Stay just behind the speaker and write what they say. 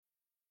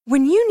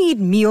When you need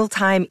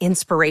mealtime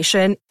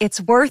inspiration,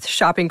 it's worth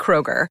shopping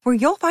Kroger, where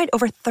you'll find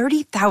over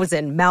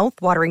 30,000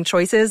 mouth-watering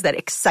choices that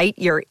excite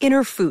your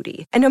inner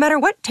foodie. And no matter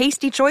what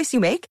tasty choice you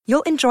make,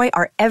 you'll enjoy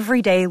our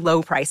everyday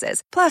low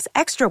prices, plus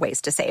extra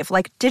ways to save,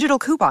 like digital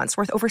coupons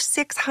worth over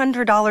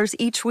 $600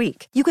 each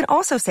week. You can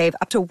also save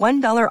up to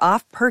 $1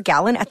 off per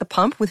gallon at the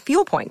pump with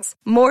fuel points.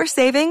 More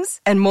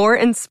savings and more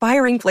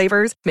inspiring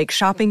flavors make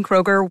shopping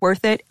Kroger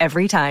worth it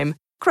every time.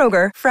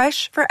 Kroger,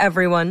 fresh for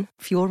everyone.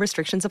 Fuel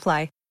restrictions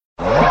apply.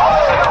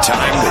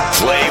 Time to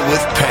play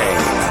with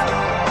pain.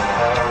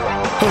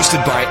 Hosted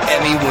by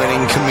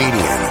Emmy-winning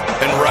comedian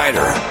and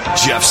writer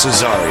Jeff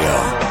Cesario.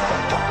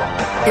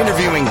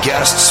 Interviewing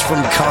guests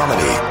from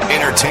comedy,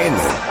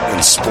 entertainment, and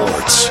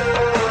sports.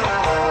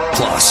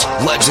 Plus,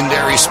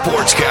 legendary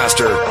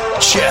sportscaster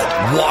Chet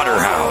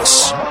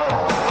Waterhouse.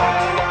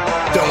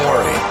 Don't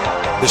worry,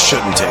 this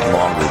shouldn't take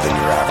longer than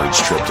your average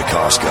trip to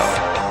Costco.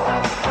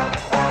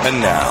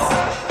 And now,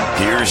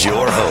 here's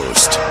your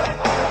host,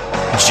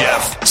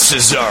 Jeff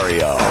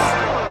Cesario.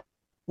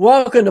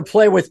 Welcome to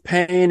Play with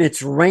Pain.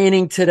 It's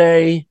raining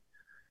today,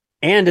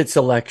 and it's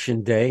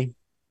election day.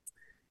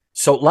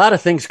 So a lot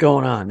of things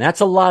going on. That's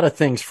a lot of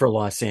things for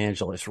Los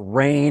Angeles.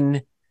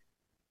 Rain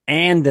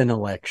and an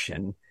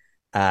election.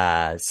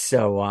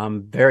 So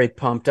I'm very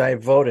pumped. I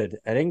voted.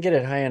 I didn't get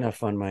it high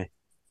enough on my...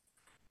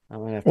 I'm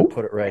going to have to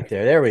put it right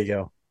there. There we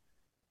go.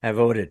 I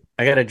voted.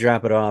 I got to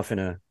drop it off in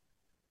a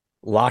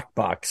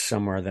lockbox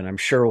somewhere that I'm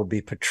sure will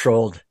be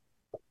patrolled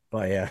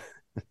by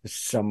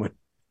someone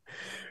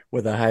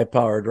with a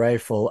high-powered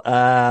rifle.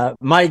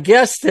 My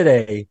guest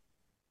today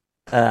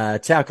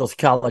tackles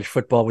college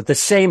football with the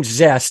same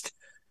zest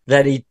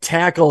that he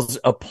tackles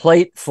a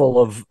plate full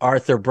of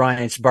Arthur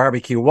Bryant's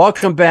barbecue.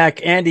 Welcome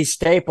back, Andy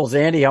Staples.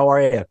 Andy, how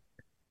are you?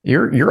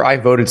 Your I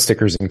voted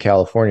stickers in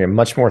California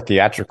much more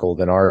theatrical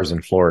than ours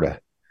in Florida.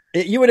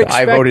 You would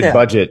expect I voted that.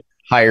 budget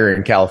higher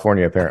in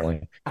California,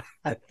 apparently.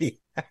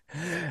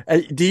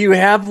 Do you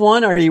have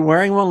one? Are you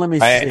wearing one? Let me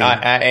see.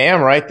 I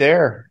am right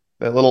there.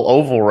 That little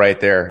oval right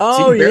there. Oh,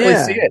 so you can barely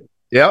yeah. see it.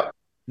 Yep.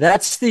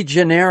 That's the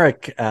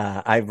generic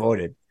I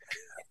voted.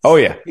 Oh,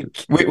 yeah.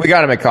 We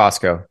got them at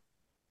Costco.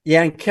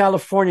 Yeah, in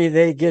California,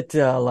 they get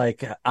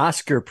like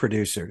Oscar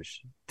producers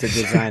to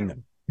design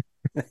them.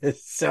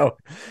 So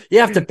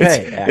you have to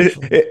pay,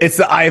 actually. It's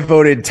the I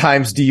voted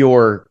times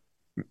Dior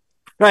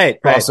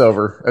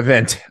crossover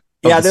event.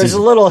 Yeah, there's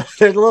a little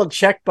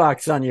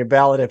checkbox on your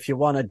ballot if you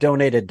want to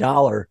donate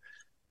 $1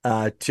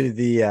 to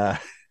the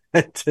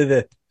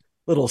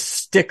little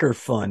sticker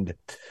fund.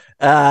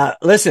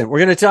 Listen, we're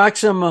going to talk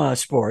some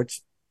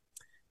sports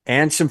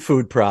and some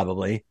food,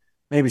 probably,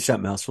 maybe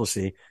something else. We'll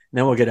see. And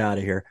then we'll get out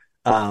of here.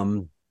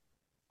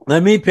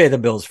 Let me pay the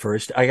bills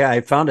first.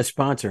 I found a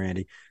sponsor,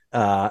 Andy.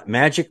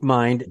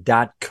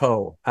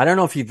 MagicMind.co. I don't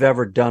know if you've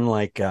ever done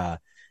like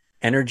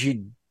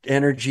energy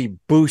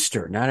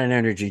booster, not an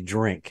energy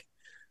drink.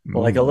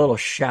 Well, like a little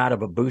shot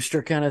of a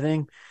booster kind of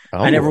thing. Oh,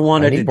 I never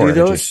wanted to do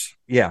those. Energy.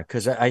 Yeah,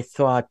 because I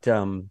thought, I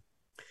don't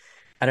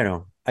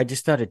know. I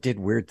just thought it did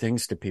weird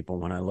things to people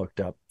when I looked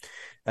up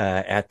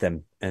at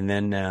them. And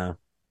then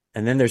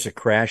there's a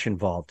crash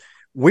involved.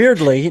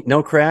 Weirdly,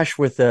 no crash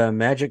with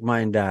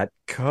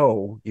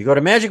MagicMind.co. You go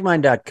to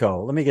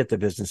MagicMind.co. Let me get the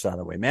business out of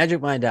the way.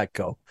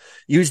 MagicMind.co.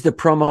 Use the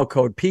promo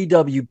code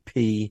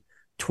PWP20.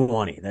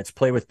 That's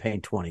Play with Pain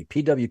 20.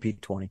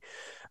 PWP20.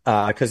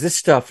 Because this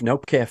stuff, no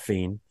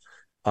caffeine.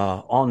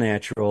 All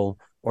natural,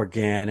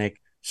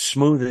 organic,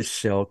 smooth as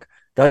silk,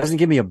 doesn't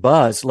give me a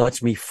buzz,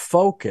 lets me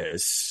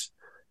focus,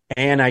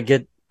 and I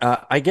get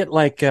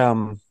like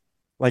a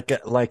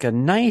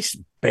nice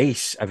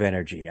base of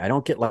energy. I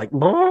don't get like,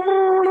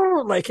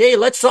 hey,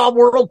 let's solve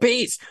world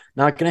peace.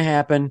 Not going to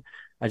happen.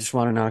 I just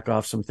want to knock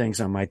off some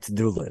things on my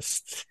to-do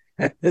list.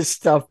 This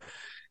stuff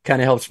kind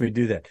of helps me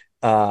do that.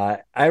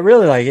 I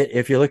really like it.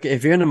 If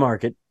you're in the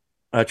market.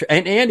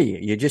 And Andy,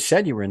 you just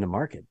said you were in the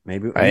market.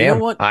 Maybe I am.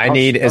 What? I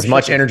need as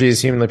much energy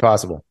as humanly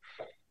possible.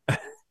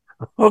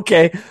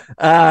 Okay. Give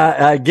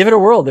it a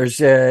whirl. There's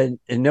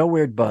no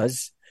weird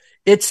buzz.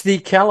 It's the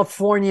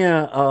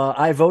California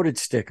I voted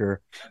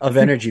sticker of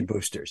energy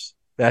boosters.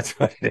 That's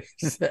what it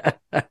is.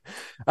 All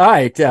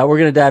right. We're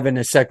going to dive in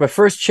a sec. But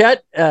first,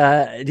 Chet,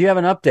 do you have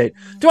an update?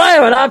 Do I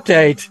have an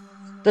update?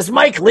 Does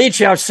Mike Leach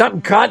have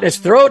something caught in his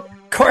throat?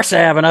 Of course I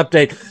have an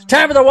update.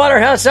 Time for the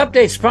Waterhouse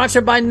Update,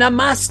 sponsored by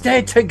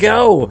Namaste To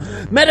Go.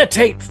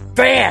 Meditate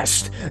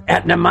fast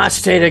at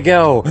Namaste To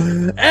Go.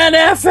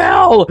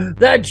 NFL,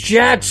 the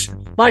Jets,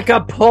 like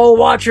a pole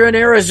watcher in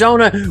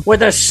Arizona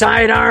with a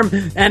sidearm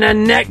and a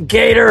neck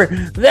gaiter.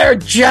 They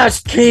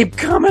just keep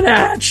coming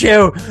at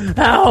you.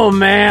 Oh,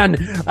 man.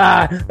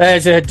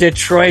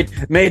 Detroit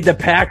made the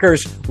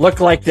Packers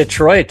look like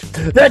Detroit.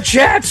 The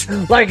Jets,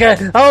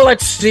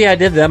 let's see, I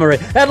did them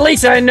already. At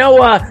least I know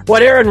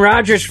what Aaron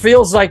Rodgers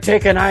feels like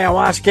taking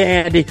ayahuasca,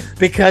 Andy,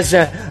 because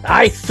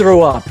I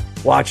threw up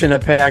watching the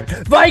Pack.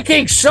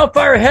 Vikings so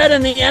far ahead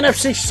in the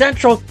NFC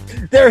Central,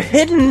 they're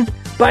hidden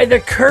by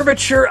the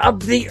curvature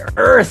of the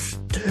earth.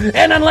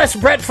 And unless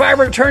Brett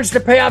Favre returns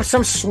to pay off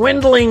some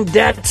swindling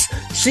debts,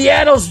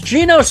 Seattle's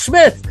Geno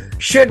Smith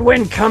should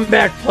win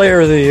Comeback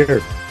Player of the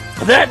Year.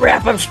 That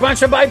wrap-up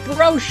sponsored by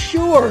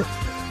Brochure.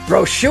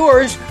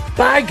 Brochures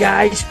by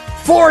guys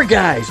for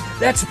guys.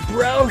 That's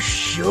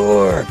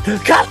Brochure.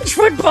 College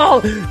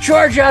football.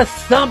 Georgia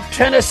thumped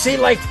Tennessee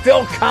like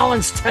Phil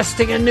Collins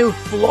testing a new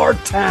floor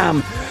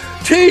tom.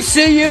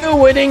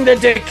 TCU winning the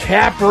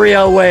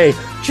DiCaprio way.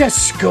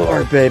 Just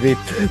score, baby.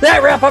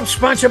 That wrap-up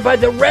sponsored by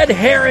the Red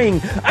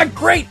Herring, a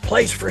great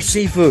place for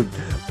seafood.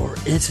 Or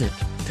is it?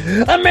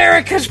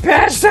 America's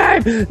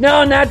pastime.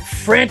 No, not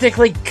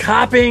frantically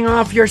copying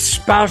off your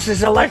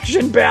spouse's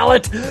election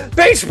ballot.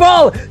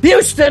 Baseball.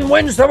 Houston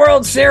wins the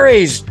World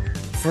Series.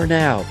 For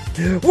now.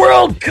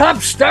 World Cup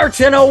starts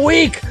in a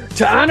week.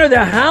 To honor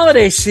the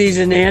holiday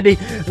season, Andy,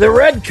 the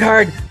red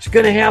card is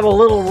going to have a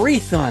little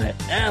wreath on it.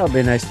 That'll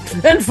be nice.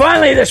 And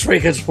finally, this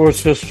week in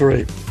sports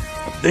history,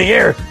 the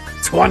year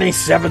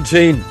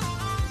 2017,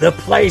 the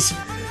place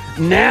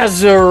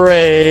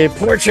Nazaré,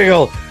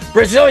 Portugal.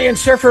 Brazilian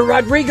surfer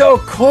Rodrigo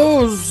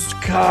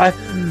Kozka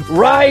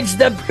rides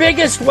the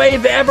biggest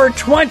wave ever,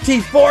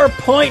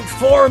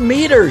 24.4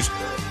 meters.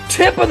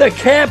 Tip of the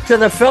cap to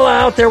the fella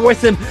out there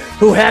with him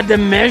who had to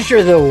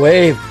measure the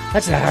wave.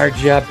 That's a hard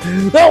job.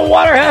 The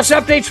Waterhouse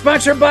Update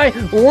sponsored by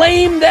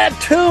Lame That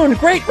Tune.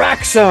 Great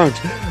rock songs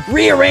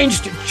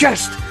rearranged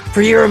just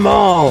for your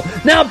mall.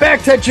 Now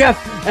back to Jeff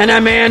and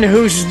a man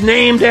who's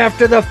named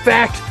after the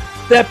fact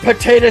that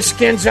potato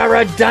skins are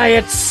a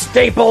diet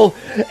staple,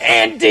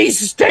 Andy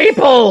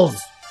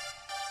Staples.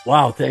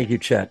 Wow, thank you,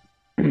 Chet.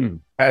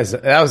 That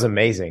was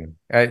amazing.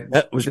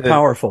 That was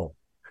powerful.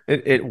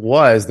 It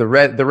was. The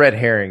red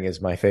herring is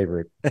my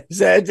favorite.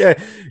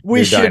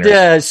 We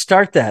should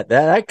start that.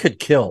 That could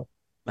kill,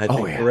 I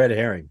think, the red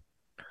herring.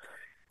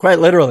 Quite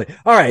literally.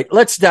 All right,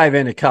 let's dive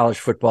into college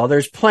football.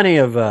 There's plenty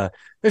of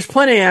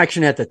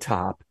action at the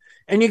top,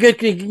 and you're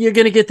going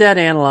to get that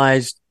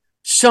analyzed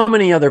so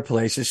many other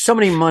places, so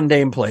many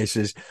mundane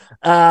places.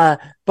 But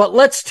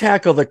let's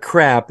tackle the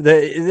crap,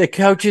 the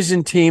coaches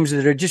and teams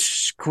that are just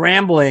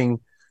scrambling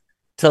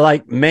to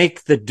like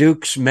make the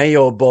Duke's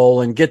Mayo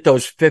Bowl and get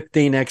those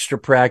 15 extra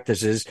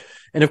practices.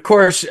 And of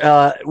course,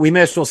 we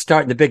may as well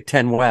start in the Big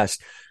Ten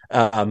West,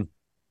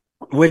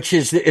 which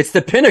is it's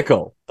the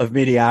pinnacle of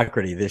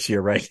mediocrity this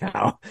year right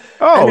now.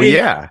 Oh, I mean,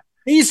 yeah.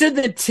 These are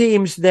the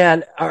teams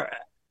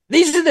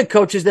these are the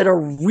coaches that are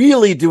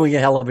really doing a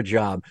hell of a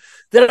job,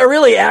 that are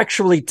really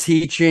actually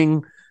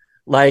teaching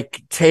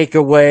like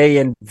takeaway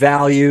and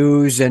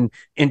values and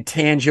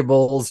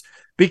intangibles,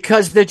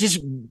 because they're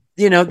just,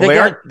 they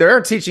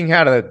aren't teaching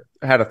how to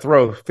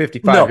throw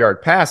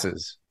 55-yard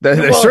passes.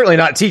 They're certainly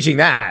not teaching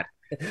that.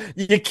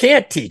 You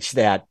can't teach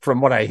that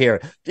from what I hear.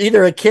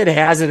 Either a kid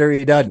has it or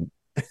he doesn't.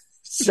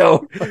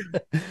 So,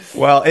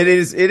 well, it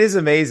is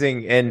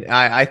amazing. And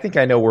I think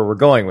I know where we're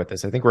going with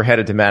this. I think we're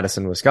headed to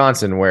Madison,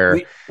 Wisconsin,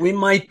 where we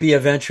might be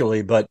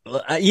eventually, but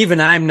even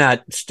I'm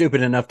not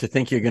stupid enough to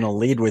think you're going to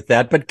lead with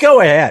that, but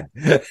go ahead.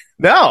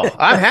 No,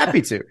 I'm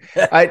happy to.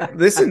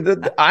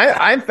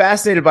 I'm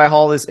fascinated by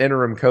all this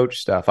interim coach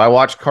stuff. I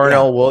watched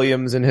Carnell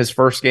Williams in his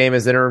first game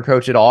as interim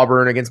coach at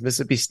Auburn against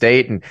Mississippi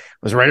State and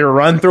was ready to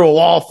run through a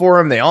wall for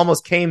him. They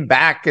almost came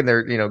back in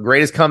their,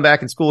 greatest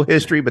comeback in school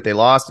history, but they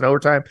lost in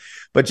overtime.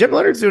 But Jim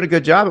Leonard's doing a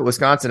good job at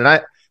Wisconsin.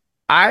 And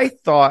I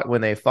thought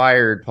when they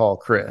fired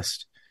Paul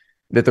Chryst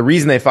that the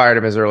reason they fired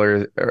him as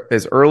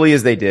early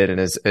as they did, and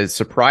as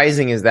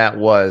surprising as that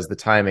was, the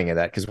timing of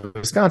that, because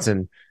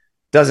Wisconsin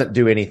doesn't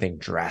do anything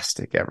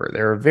drastic ever.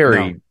 They're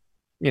very,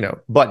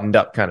 buttoned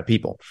up kind of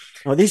people.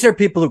 Well, these are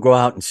people who go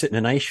out and sit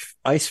in an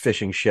ice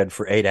fishing shed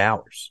for 8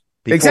 hours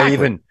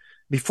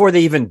before they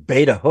even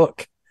bait a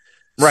hook.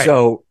 Right.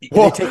 So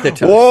they take their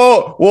time.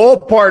 Whoa,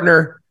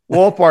 partner.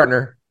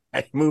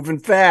 Moving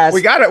fast.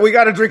 We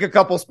gotta drink a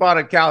couple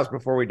spotted cows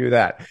before we do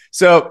that.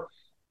 So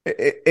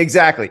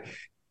exactly.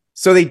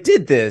 So they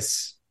did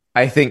this,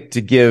 I think,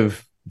 to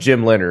give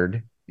Jim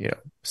Leonard,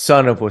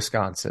 son of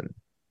Wisconsin,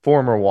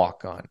 former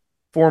walk-on,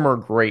 former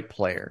great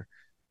player,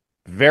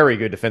 very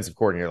good defensive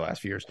coordinator the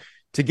last few years,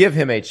 to give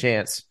him a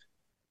chance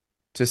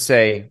to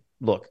say,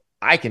 look,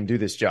 I can do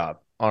this job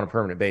on a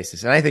permanent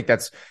basis. And I think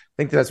that's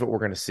what we're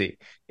going to see,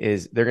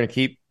 is they're going to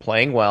keep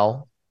playing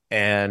well,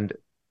 and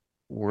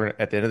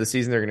at the end of the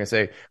season, they're going to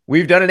say,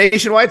 we've done a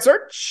nationwide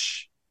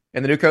search,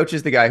 and the new coach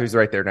is the guy who's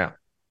right there now.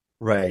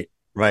 Right.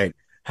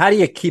 How do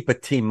you keep a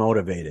team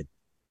motivated?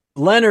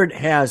 Leonard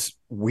has,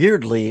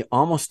 weirdly,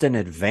 almost an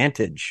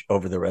advantage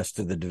over the rest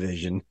of the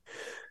division,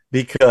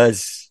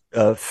 because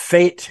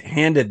fate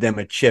handed them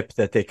a chip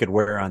that they could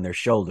wear on their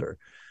shoulder,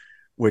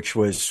 which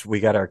was, we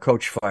got our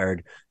coach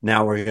fired.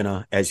 Now we're going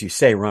to, as you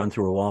say, run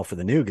through a wall for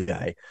the new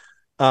guy.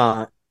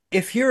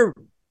 If you're,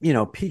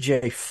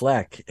 PJ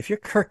Fleck, if you're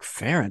Kirk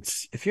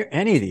Ferentz, if you're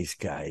any of these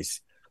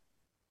guys,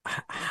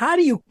 how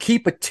do you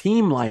keep a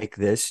team like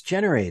this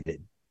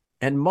generated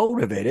and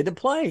motivated to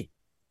play?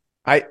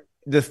 The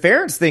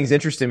Ferentz thing's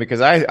interesting,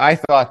 because I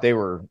thought they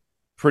were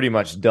pretty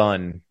much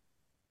done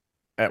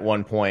at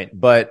one point,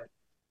 but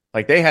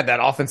like they had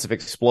that offensive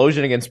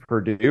explosion against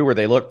Purdue where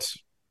they looked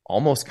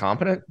almost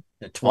competent.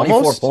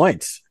 24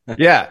 points.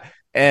 Yeah.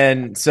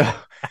 And so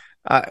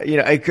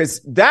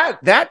Because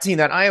that team,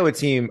 that Iowa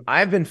team,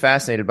 I've been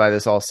fascinated by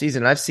this all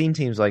season. I've seen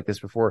teams like this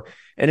before,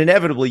 and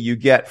inevitably you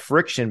get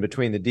friction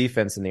between the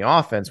defense and the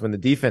offense when the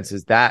defense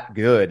is that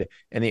good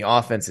and the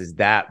offense is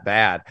that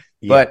bad.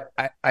 Yeah.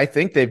 But I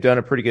think they've done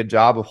a pretty good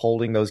job of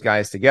holding those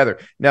guys together.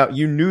 Now,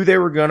 you knew they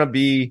were going to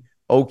be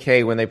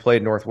okay when they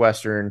played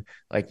Northwestern.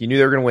 Like, you knew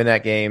they were going to win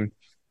that game.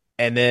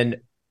 And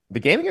then the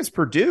game against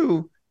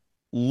Purdue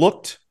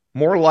looked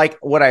more like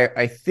what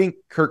I think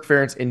Kirk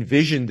Ferentz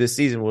envisioned this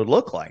season would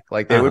look like.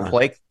 Like, they would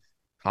play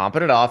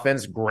competent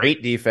offense,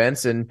 great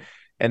defense, and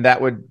that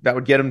would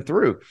get them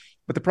through.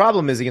 But the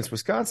problem is, against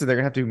Wisconsin, they're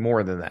going to have to do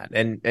more than that.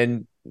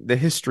 And the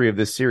history of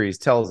this series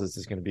tells us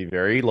it's going to be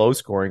very low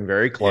scoring,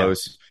 very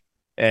close.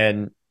 Yeah.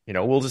 And,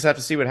 we'll just have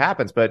to see what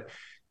happens. But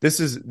this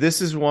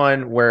is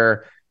one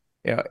where,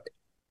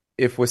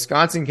 if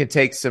Wisconsin can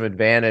take some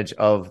advantage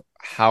of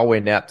how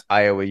inept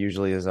Iowa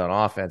usually is on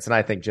offense, and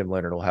I think Jim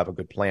Leonhard will have a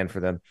good plan for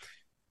them,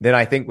 then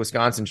I think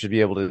Wisconsin should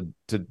be able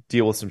to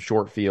deal with some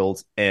short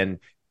fields. And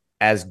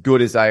as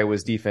good as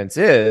Iowa's defense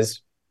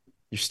is,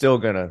 you're still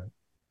gonna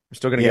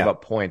give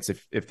up points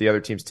if the other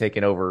team's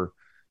taking over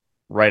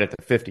right at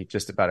the 50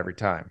 just about every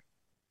time.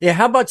 Yeah,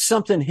 how about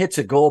something hits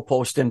a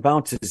goalpost and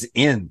bounces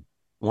in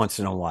once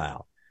in a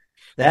while?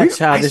 That's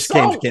how this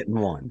game's getting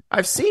won.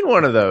 I've seen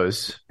one of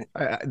those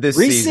this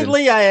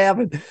recently. Season. I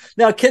haven't.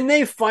 Now, can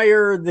they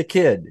fire the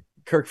kid,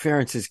 Kirk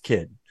Ferentz's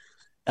kid?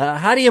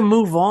 How do you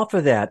move off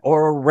of that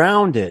or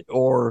around it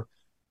or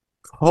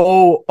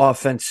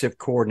co-offensive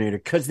coordinator?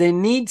 Because they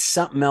need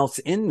something else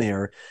in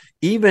there,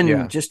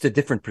 even just a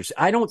different person.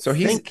 I don't. So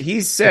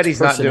he's said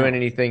he's not doing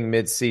anything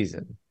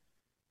mid-season.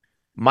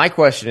 My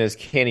question is,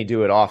 can he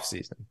do it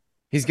off-season?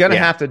 He's going to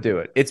have to do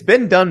it. It's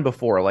been done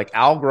before. Like,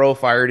 Al Groh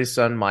fired his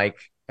son Mike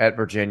at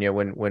Virginia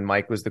when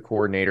Mike was the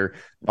coordinator.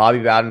 Bobby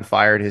Bowden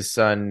fired his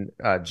son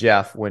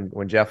Jeff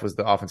when Jeff was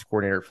the offensive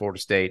coordinator at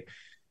Florida State.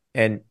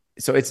 And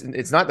so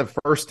it's not the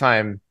first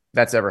time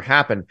that's ever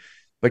happened,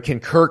 but can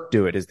Kirk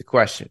do it is the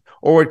question.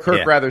 Or would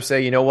Kirk rather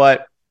say, you know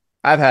what,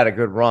 I've had a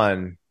good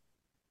run,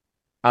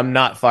 I'm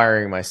not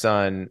firing my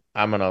son,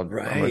 I'm gonna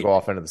go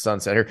off into the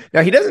sunset here.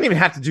 Now, he doesn't even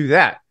have to do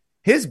that.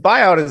 His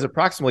buyout is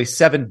approximately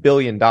 $7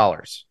 billion.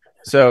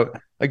 So,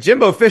 like,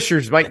 Jimbo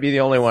Fisher's might be the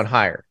only one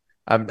higher.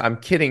 I'm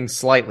kidding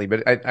slightly,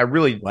 but I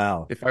really,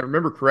 if I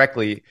remember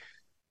correctly,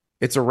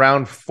 it's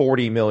around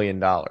 $40 million.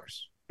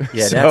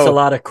 Yeah, so that's a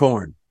lot of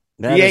corn.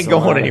 He ain't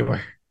going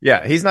anywhere.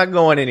 Yeah, he's not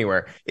going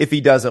anywhere if he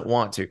doesn't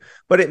want to.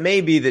 But it may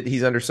be that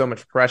he's under so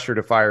much pressure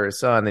to fire his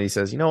son that he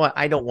says, you know what,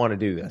 I don't want to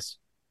do this.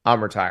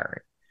 I'm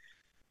retiring.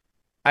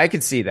 I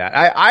could see that.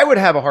 I would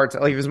have a hard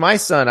time. Like, if it was my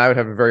son, I would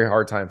have a very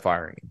hard time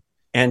firing him.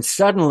 And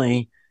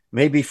suddenly,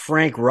 maybe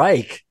Frank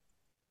Reich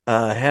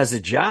has a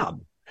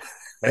job.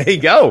 There you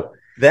go.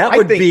 That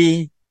would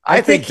be.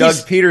 I think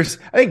Doug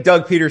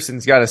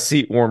Peterson's got a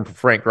seat warm for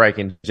Frank Reich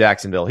in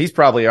Jacksonville. He's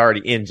probably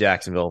already in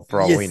Jacksonville for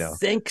all we know.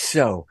 Think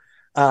so?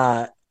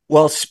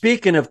 Well,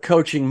 speaking of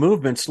coaching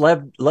movements,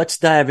 let's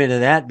dive into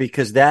that,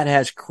 because that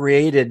has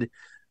created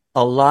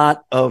a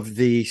lot of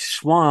the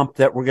swamp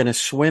that we're going to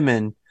swim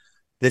in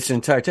this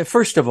entire time.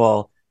 First of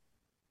all,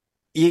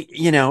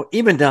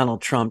 even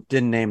Donald Trump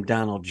didn't name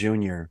Donald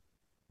Jr.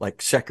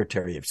 like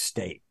Secretary of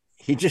State.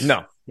 He gave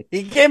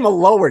him a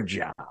lower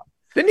job.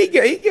 Didn't he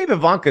gave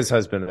Ivanka's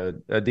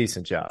husband a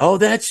decent job? Oh,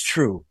 that's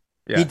true.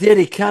 Yeah. He did.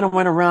 He kind of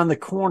went around the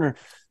corner,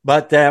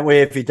 but that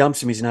way, if he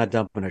dumps him, he's not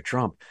dumping a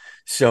Trump.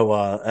 So,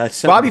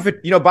 Bobby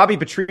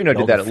Petrino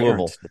did that at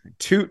Louisville.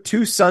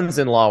 Two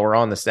sons-in-law were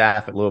on the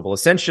staff at Louisville.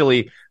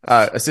 Essentially,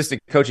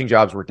 assistant coaching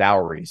jobs were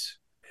dowries.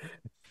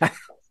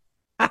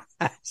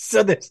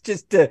 So there's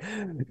just a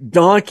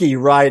donkey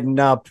riding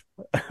up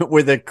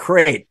with a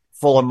crate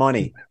full of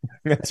money.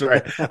 That's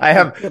right. I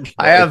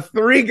have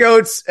 3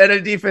 goats and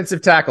a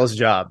defensive tackles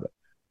job.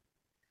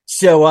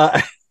 So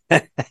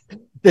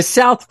the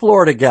South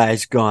Florida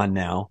guy's gone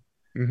now.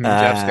 Mm-hmm.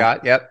 Jeff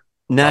Scott. Yep.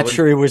 Not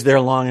sure he was there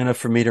long enough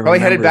for me to remember. Probably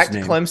headed back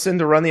to Clemson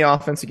to run the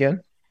offense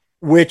again,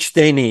 which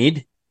they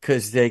need,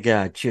 because they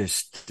got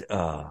just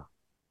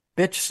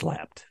bitch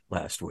slapped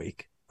last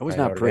week. It was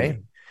not pretty.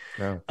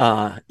 No.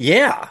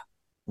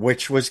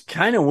 Which was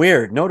kind of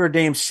weird. Notre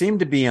Dame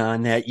seemed to be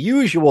on that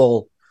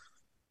usual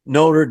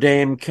Notre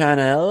Dame kind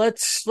of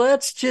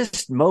let's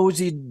just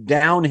mosey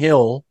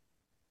downhill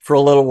for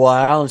a little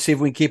while and see if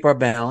we can keep our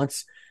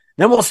balance.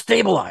 Then we'll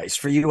stabilize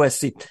for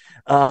USC.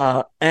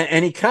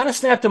 And he kind of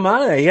snapped him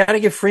out of there. You got to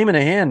give Freeman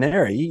a hand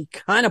there. He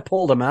kind of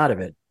pulled him out of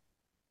it.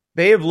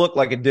 They have looked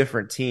like a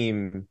different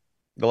team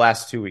the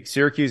last 2 weeks.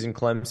 Syracuse and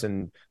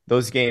Clemson,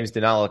 those games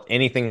did not look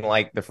anything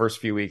like the first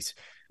few weeks.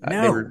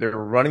 No. They're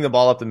running the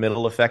ball up the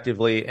middle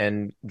effectively,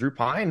 and Drew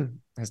Pine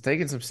has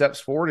taken some steps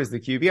forward as the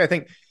QB. I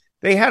think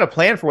they had a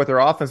plan for what their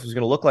offense was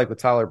going to look like with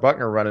Tyler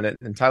Buckner running it,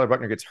 and Tyler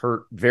Buckner gets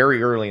hurt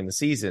very early in the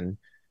season.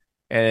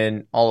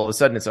 And all of a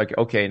sudden it's like,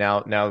 okay,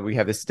 now we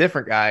have this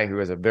different guy who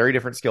has a very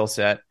different skill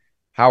set.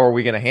 How are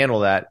we going to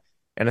handle that?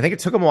 And I think it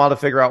took them a while to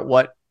figure out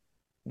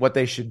what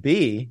they should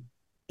be.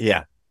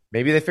 Yeah.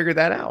 Maybe they figured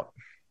that out.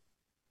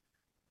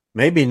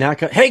 Maybe not.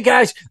 Hey,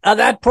 guys,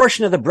 that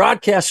portion of the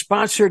broadcast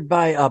sponsored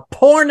by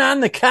Porn on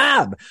the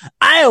Cob,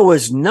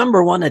 Iowa's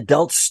 #1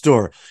 adult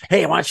store.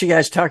 Hey, why don't you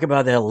guys talk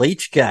about that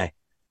Leach guy?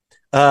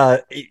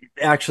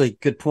 Actually,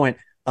 good point.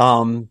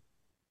 I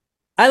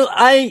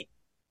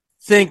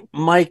think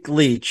Mike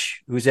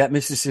Leach, who's at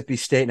Mississippi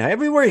State now,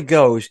 everywhere he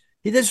goes,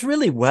 he does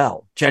really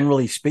well,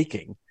 generally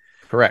speaking.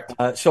 Correct.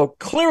 So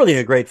clearly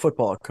a great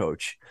football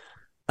coach.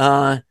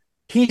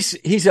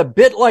 He's a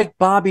bit like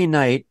Bobby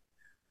Knight,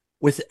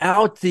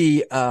 without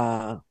the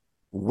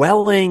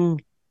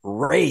welling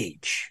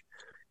rage.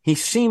 He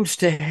seems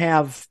to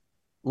have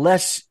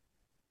less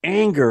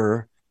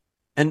anger,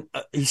 and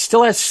he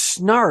still has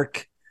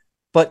snark,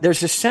 but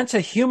there's a sense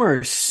of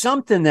humor,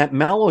 something that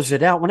mellows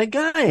it out. When a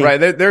guy, right,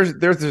 there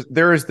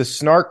is the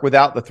snark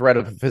without the threat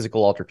of a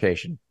physical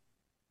altercation.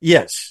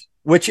 Yes,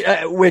 which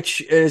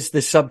is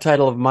the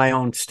subtitle of my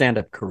own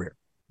stand-up career,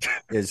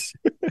 is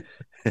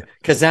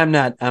because I'm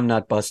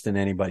not busting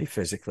anybody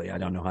physically. I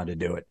don't know how to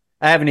do it.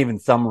 I haven't even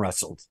thumb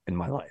wrestled in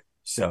my life.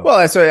 So,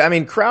 well, I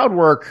mean, crowd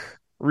work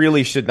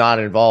really should not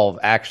involve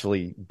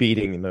actually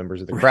beating the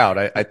members of the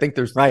crowd. I think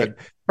there's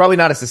probably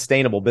not a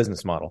sustainable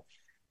business model.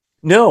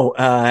 No,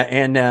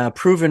 and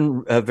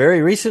proven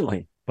very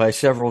recently by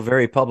several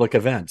very public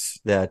events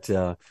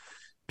that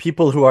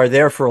people who are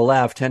there for a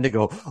laugh tend to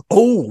go,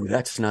 "Oh,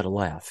 that's not a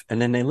laugh," and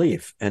then they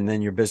leave, and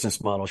then your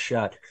business model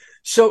shot.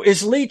 So,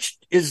 is Leach?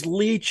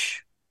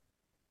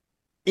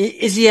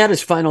 Is he at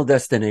his final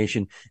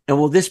destination? And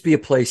will this be a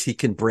place he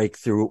can break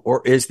through,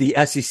 or is the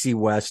SEC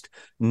West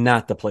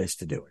not the place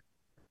to do it?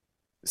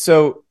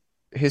 So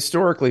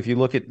historically, if you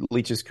look at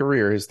Leach's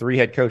career, his 3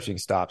 head coaching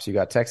stops, you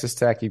got Texas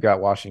Tech, you got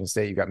Washington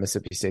State, you got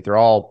Mississippi State. They're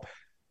all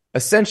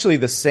essentially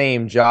the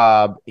same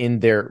job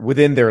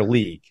within their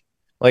league.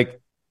 Like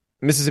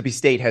Mississippi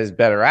State has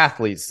better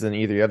athletes than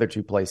either the other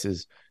 2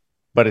 places,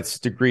 but it's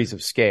degrees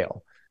of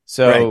scale.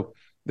 So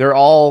they're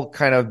all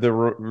kind of the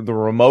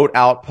remote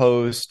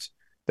outpost.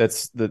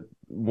 That's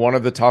one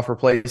of the tougher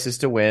places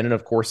to win. And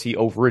of course, he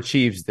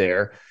overachieves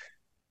there.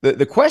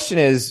 The question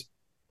is,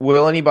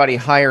 will anybody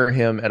hire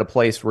him at a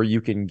place where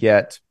you can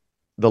get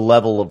the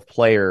level of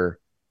player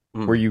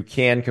where you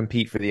can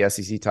compete for the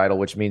SEC title,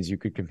 which means you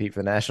could compete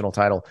for the national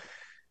title?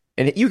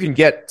 And you can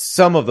get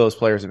some of those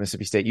players at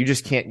Mississippi State. You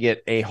just can't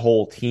get a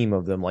whole team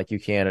of them like you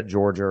can at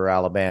Georgia or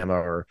Alabama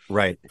or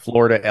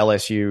Florida,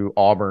 LSU,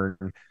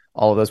 Auburn,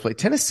 all of those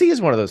places. Tennessee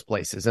is one of those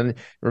places. And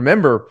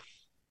remember,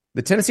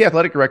 the Tennessee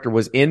athletic director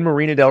was in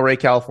Marina del Rey,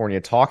 California,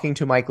 talking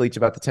to Mike Leach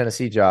about the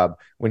Tennessee job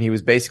when he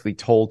was basically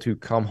told to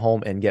come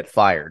home and get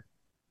fired.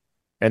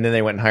 And then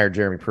they went and hired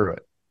Jeremy Pruitt.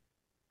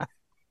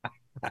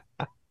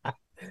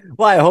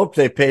 Well, I hope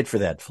they paid for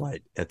that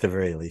flight at the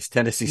very least.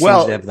 Tennessee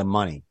seems to have the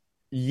money.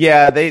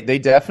 Yeah, they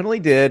definitely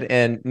did.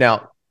 And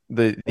now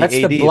the That's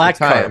AD the black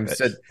at the time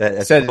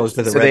carpet, said opposed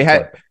to the so red they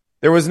had carpet.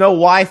 There was no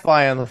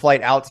Wi-Fi on the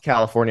flight out to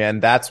California,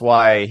 and that's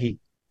why he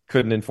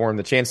couldn't inform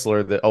the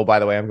chancellor that, oh, by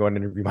the way, I'm going to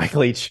interview Mike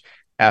Leach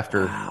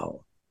after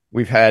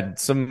we've had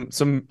some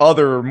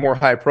other more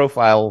high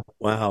profile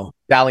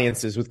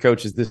dalliances with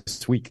coaches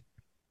this week.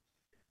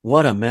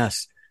 What a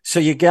mess. So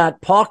you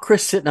got Paul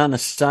Chryst sitting on the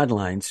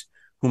sidelines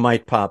who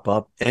might pop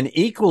up, and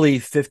equally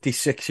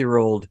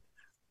 56-year-old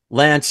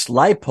Lance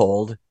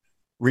Leipold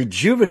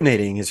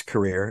rejuvenating his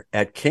career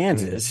at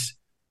Kansas.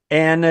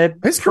 And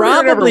his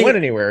career never went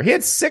anywhere. He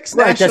had 6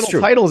 national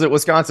titles at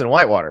Wisconsin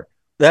Whitewater.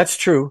 That's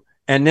true.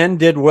 And then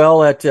did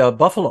well at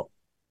Buffalo.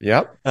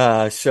 Yep.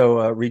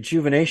 So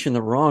rejuvenation,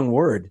 the wrong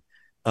word.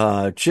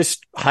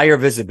 Just higher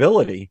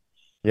visibility.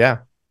 Yeah.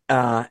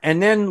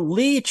 And then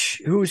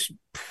Leach, who's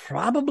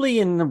probably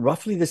in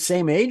roughly the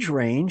same age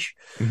range.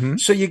 Mm-hmm.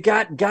 So you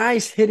got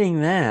guys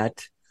hitting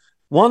that.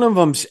 One of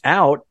them's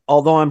out,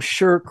 although I'm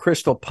sure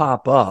Chryst will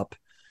pop up.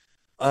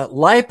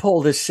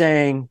 Leipold is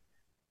saying,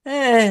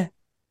 maybe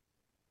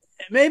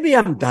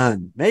I'm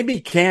done. Maybe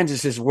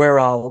Kansas is where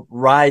I'll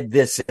ride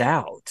this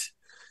out.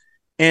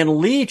 And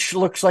Leach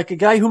looks like a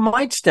guy who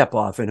might step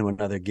off into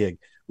another gig.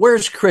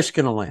 Where's Chryst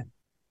going to land?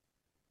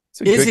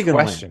 Is he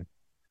going to land?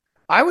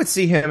 I would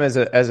see him as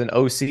an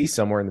OC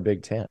somewhere in the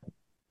Big Ten.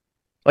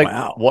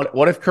 Like,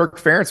 what if Kirk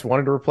Ferentz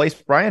wanted to replace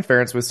Brian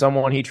Ferentz with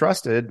someone he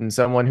trusted and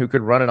someone who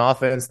could run an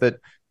offense that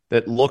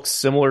looks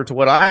similar to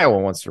what Iowa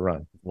wants to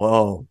run?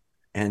 Whoa.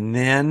 And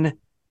then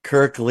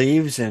Kirk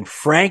leaves and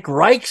Frank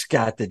Reich's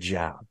got the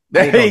job.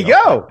 There you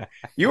go.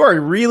 You are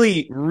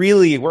really,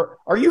 really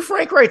are you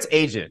Frank Reich's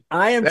agent?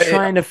 I am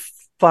trying to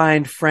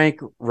find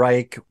Frank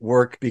Reich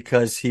work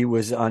because he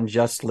was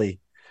unjustly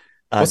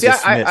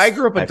dismissed. I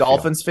grew up a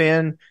Dolphins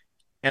fan,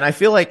 and I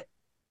feel like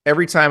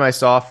every time I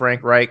saw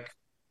Frank Reich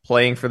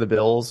playing for the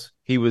Bills,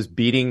 he was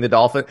beating the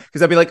Dolphins,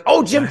 because I'd be like,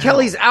 oh, Jim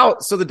Kelly's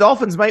out, so the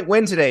Dolphins might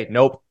win today.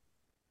 Nope.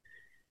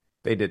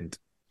 They didn't.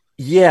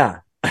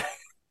 Yeah.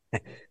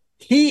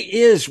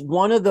 He is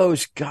one of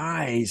those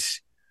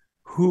guys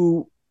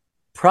who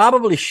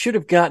probably should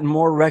have gotten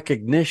more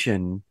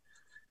recognition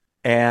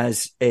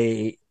as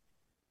a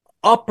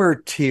upper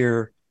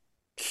tier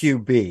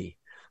QB.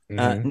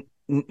 Mm-hmm.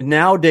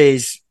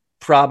 Nowadays,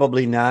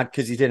 probably not,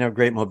 because he didn't have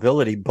great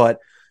mobility. But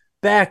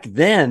back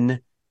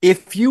then,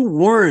 if you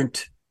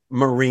weren't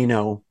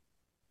Marino,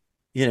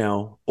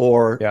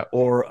 or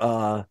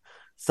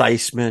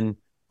Theismann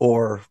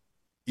or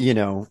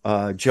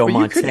Joe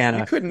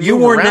Montana, you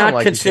were not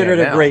like considered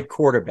a great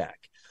quarterback.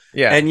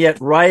 Yeah. And yet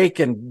Reich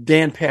and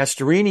Dan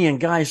Pastorini and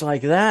guys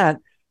like that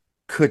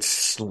could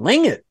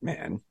sling it,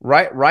 man.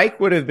 Reich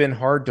would have been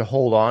hard to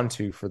hold on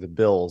to for the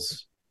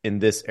Bills in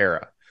this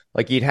era.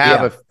 Like he'd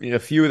have a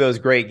few of those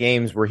great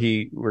games where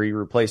he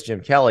replaced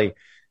Jim Kelly,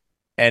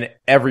 and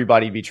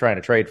everybody be trying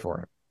to trade for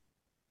him.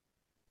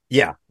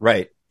 Yeah,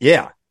 right.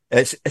 Yeah,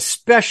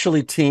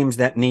 especially teams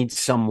that need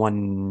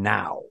someone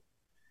now,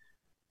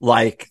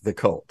 like the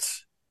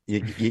Colts. You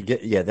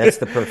get that's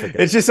the perfect.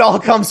 It just all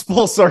comes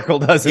full circle,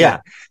 doesn't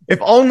it? If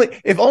only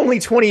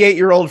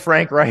 28-year-old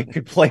Frank Reich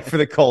could play for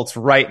the Colts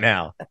right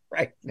now.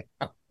 Right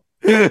now.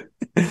 If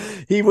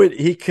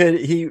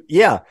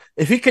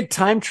he could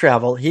time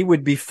travel, he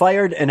would be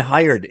fired and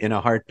hired in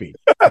a heartbeat.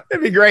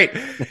 It'd be great.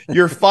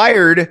 You're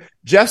fired.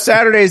 Jeff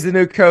Saturday is the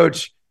new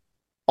coach.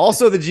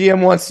 Also, the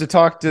GM wants to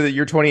talk to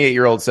your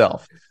 28-year-old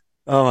self.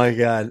 Oh my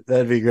God,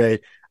 that'd be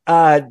great.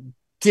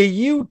 Do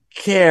you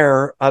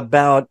care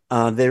about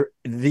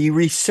the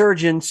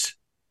resurgence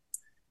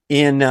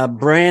in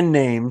brand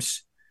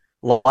names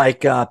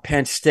like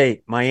Penn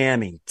State,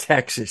 Miami,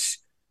 Texas,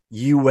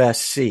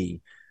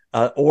 USC,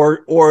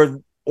 or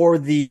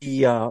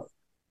the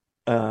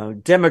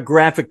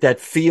demographic that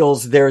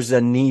feels there's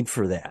a need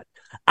for that?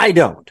 I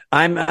don't.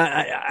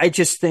 I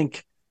just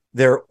think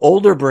they're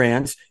older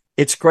brands.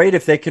 It's great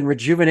if they can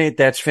rejuvenate.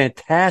 That's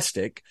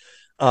fantastic.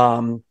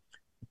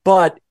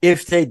 But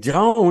if they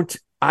don't,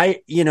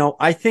 I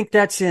think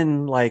that's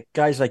in like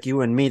guys like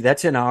you and me.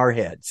 That's in our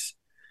heads.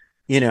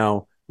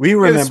 We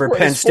remember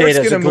Penn State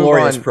as a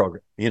glorious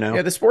program.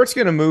 The sport's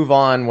going to move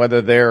on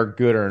whether they're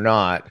good or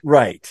not.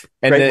 Right.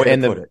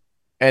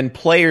 And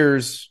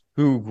players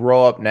who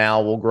grow up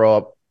now will grow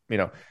up.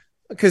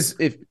 Because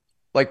if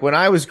like when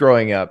I was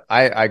growing up,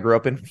 I grew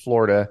up in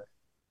Florida.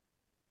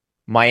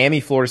 Miami,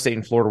 Florida State,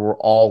 and Florida were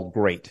all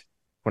great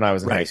when I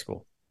was in high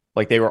school.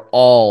 Like they were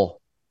all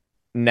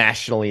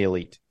nationally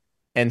elite.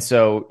 And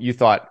so you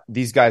thought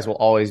these guys will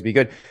always be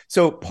good.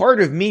 So part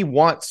of me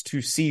wants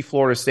to see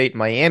Florida State and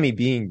Miami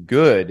being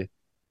good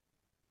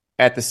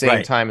at the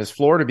same time as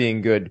Florida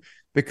being good,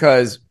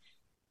 because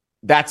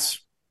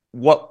that's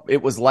what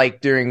it was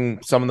like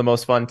during some of the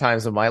most fun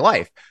times of my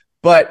life.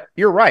 But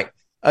you're right.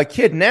 A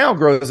kid now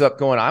grows up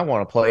going, I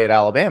want to play at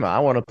Alabama. I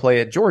want to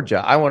play at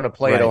Georgia. I want to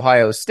play at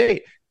Ohio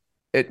State.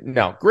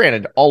 Now,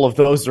 granted, all of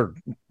those are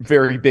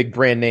very big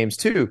brand names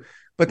too,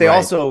 but they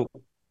also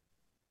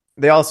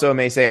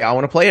may say, I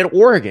want to play at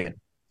Oregon.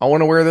 I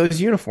want to wear those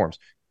uniforms.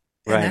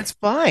 And that's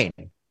fine.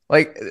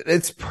 Like,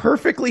 it's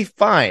perfectly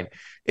fine.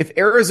 If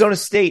Arizona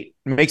State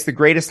makes the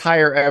greatest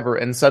hire ever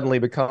and suddenly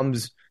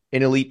becomes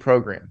an elite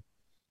program,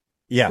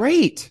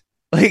 great.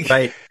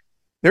 Like,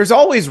 there's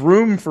always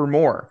room for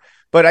more.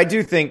 But I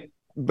do think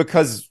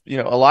because,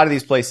 a lot of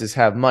these places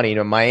have money,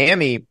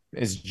 Miami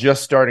is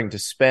just starting to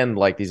spend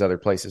like these other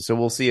places. So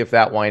we'll see if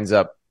that winds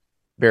up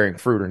bearing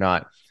fruit or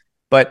not.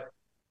 But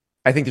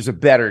I think there's a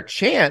better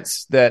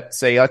chance that,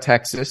 say, a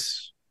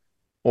Texas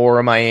or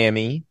a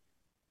Miami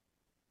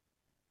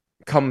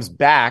comes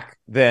back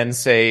than,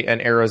 say,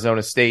 an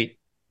Arizona State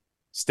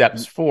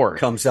steps forward.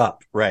 Comes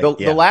up, right.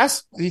 The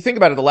last, if you think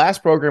about it, the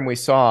last program we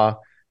saw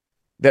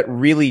that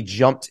really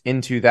jumped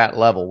into that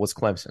level was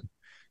Clemson.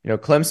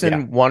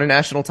 Clemson won a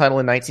national title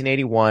in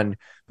 1981,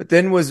 but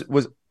then was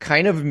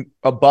kind of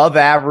above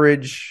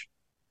average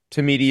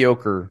to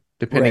mediocre,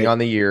 depending on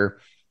the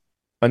year,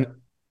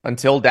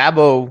 until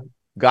Dabo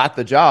got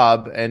the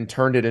job and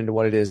turned it into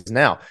what it is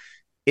now.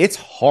 It's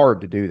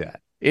hard to do that.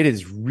 It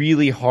is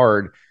really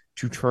hard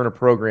to turn a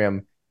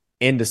program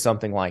into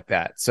something like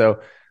that.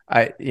 So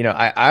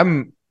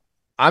I'm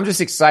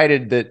just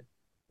excited that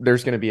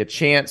there's going to be a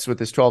chance with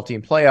this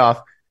 12-team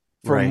playoff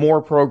for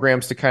more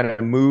programs to kind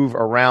of move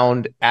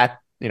around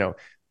you're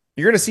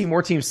going to see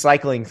more teams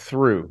cycling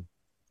through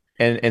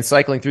and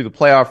cycling through the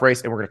playoff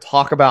race. And we're going to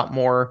talk about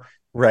more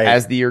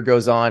as the year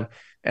goes on.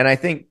 And I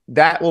think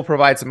that will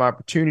provide some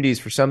opportunities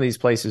for some of these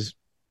places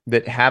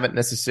that haven't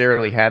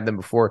necessarily had them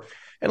before.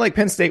 And like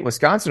Penn State,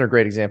 Wisconsin are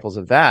great examples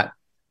of that.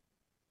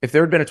 If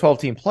there had been a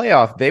 12-team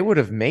playoff, they would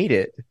have made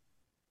it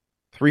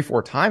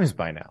 3-4 times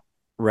by now.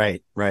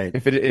 Right.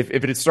 If a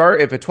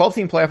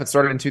 12-team playoff had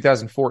started in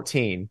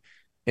 2014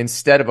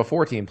 instead of a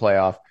 4-team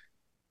playoff,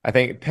 I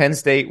think Penn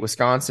State,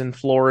 Wisconsin,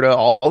 Florida,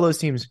 all those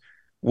teams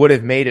would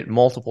have made it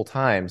multiple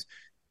times.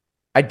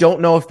 I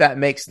don't know if that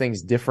makes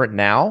things different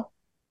now.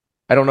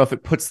 I don't know if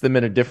it puts them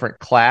in a different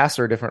class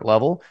or a different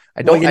level.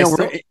 I don't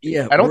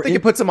think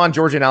it puts them on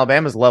Georgia and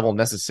Alabama's level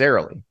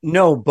necessarily.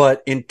 No,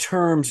 but in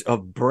terms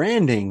of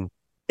branding,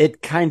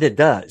 it kind of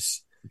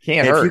does. It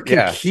can't hurt. If you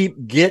can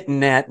keep getting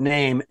that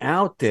name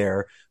out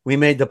there, we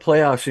made the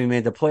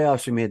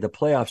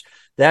playoffs.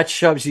 That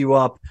shoves you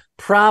up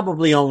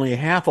probably only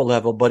half a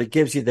level, but it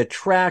gives you the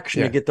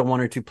traction to get the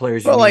one or two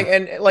players. Well,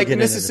 like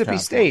Mississippi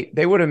State,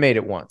 they would have made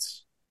it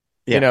once.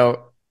 And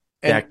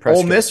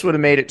Ole Miss would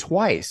have made it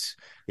twice.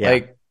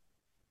 Yeah.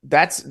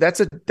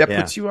 that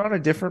puts you on a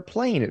different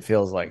plane, it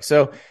feels like.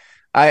 So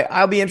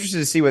I'll be interested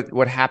to see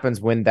what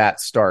happens when that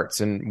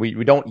starts. And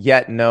we don't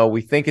yet know.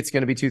 We think it's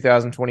going to be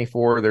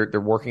 2024.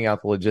 They're working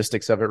out the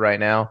logistics of it right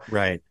now.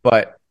 Right.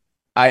 But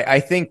I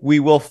think we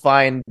will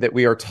find that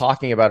we are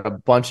talking about a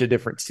bunch of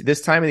different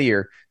this time of the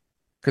year,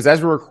 because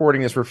as we're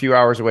recording this, we're a few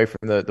hours away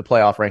from the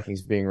playoff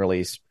rankings being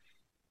released.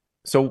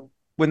 So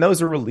when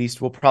those are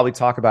released, we'll probably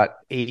talk about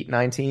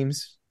 8-9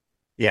 teams.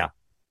 Yeah.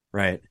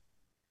 Right.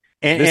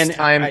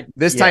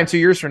 This time 2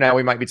 years from now,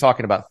 we might be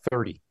talking about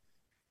 30.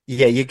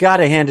 Yeah, you got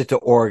to hand it to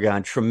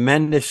Oregon.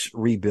 Tremendous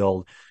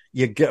rebuild.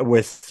 You get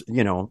with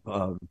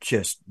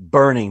just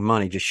burning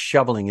money, just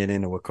shoveling it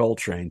into a coal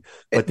train.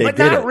 But they did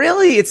not it.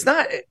 Really. It's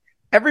not.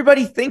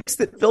 Everybody thinks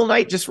that Phil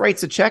Knight just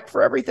writes a check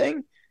for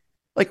everything.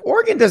 Like,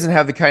 Oregon doesn't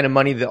have the kind of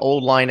money that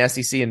old line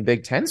SEC and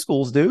Big Ten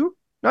schools do.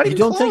 Not even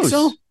close. You don't think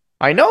so?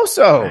 I know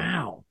so.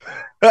 Wow.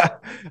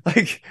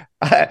 Like,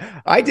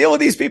 I deal with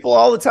these people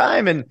all the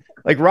time, and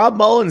like Rob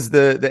Mullins,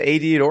 the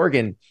AD at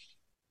Oregon.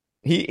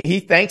 He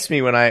thanks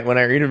me when I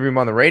interview him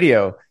on the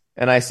radio,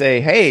 and I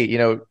say, hey,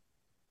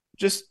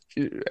 just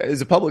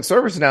as a public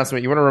service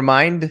announcement, you want to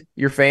remind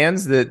your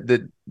fans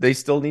that they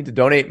still need to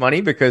donate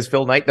money because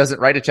Phil Knight doesn't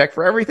write a check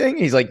for everything.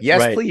 He's like, yes,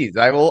 right. Please.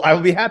 I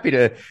will be happy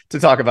to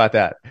talk about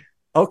that.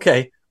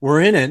 Okay.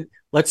 We're in it.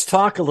 Let's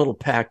talk a little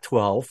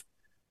Pac-12.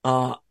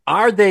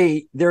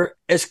 They're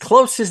as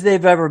close as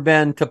they've ever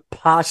been to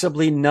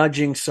possibly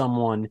nudging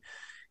someone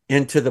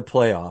into the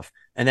playoff.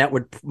 And that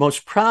would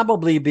most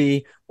probably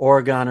be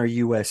Oregon or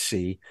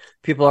USC.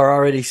 People are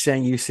already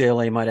saying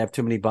UCLA might have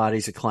too many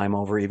bodies to climb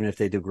over, even if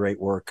they do great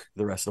work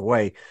the rest of the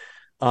way.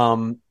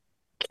 Can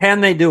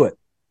they do it?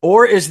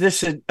 Or is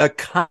this a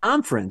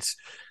conference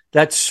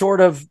that's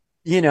sort of,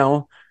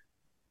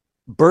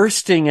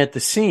 bursting at the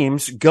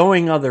seams,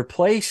 going other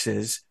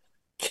places,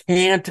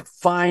 can't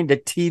find a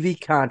TV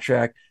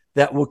contract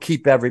that will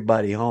keep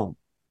everybody home?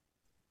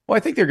 Well, I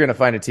think they're going to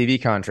find a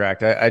TV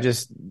contract. I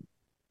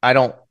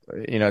don't.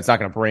 It's not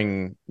going to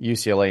bring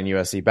UCLA and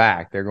USC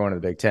back. They're going to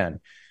the Big Ten.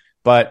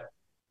 But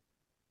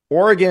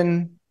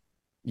Oregon,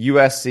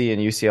 USC,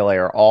 and UCLA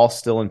are all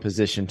still in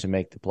position to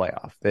make the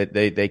playoff.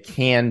 They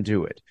can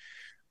do it.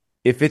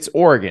 If it's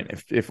Oregon,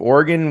 if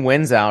Oregon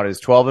wins out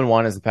as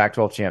 12-1 as the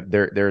Pac-12 champ,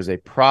 there's a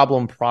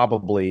problem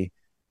probably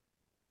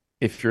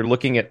if you're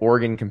looking at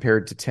Oregon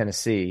compared to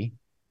Tennessee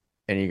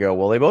and you go,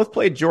 well, they both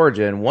played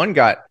Georgia and one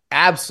got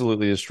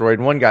absolutely destroyed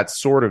and one got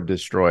sort of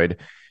destroyed.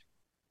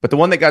 But the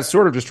one that got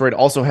sort of destroyed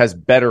also has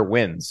better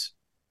wins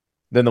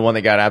than the one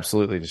that got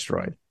absolutely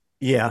destroyed.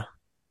 Yeah.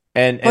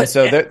 And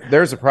so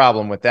there's a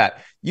problem with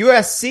that.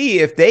 USC,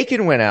 if they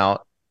can win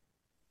out,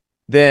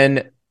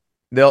 then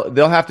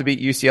they'll have to beat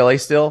UCLA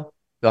still.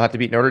 They'll have to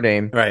beat Notre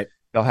Dame. Right.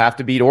 They'll have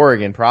to beat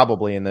Oregon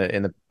probably in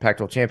the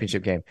Pac-12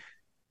 championship game.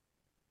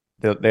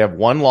 They have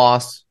one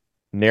loss,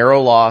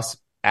 narrow loss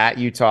at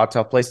Utah,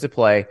 tough place to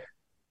play.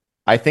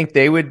 I think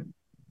they would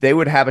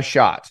have a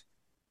shot.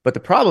 But the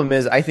problem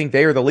is, I think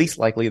they are the least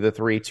likely of the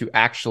three to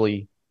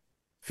actually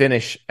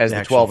finish as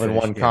the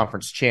 12-1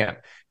 conference champ.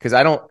 Because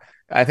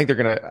I think they're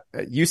going to,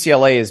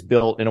 UCLA is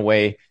built in a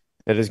way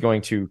that is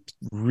going to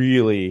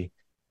really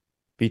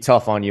be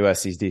tough on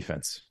USC's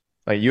defense.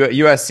 Like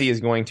USC is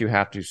going to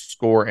have to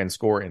score and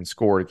score and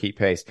score to keep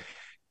pace.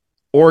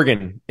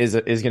 Oregon is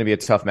going to be a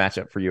tough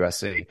matchup for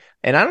USC.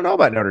 And I don't know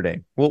about Notre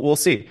Dame. We'll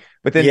see.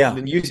 But then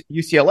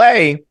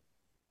UCLA,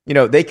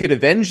 they could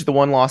avenge the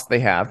one loss they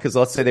have, because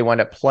let's say they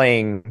wind up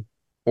playing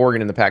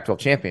Oregon in the Pac-12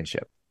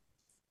 championship.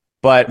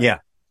 But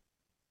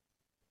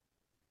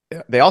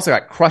they also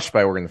got crushed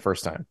by Oregon the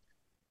first time.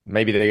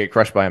 Maybe they get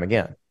crushed by them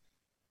again.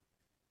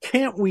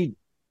 Can't we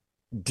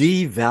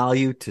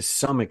devalue to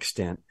some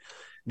extent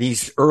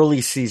these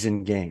early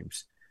season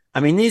games? I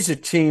mean, these are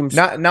teams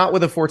not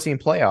with a 14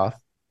 playoff.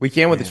 We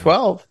can with the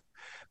 12.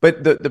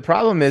 But the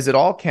problem is it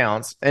all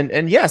counts.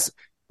 And yes,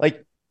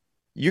 like,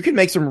 you can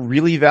make some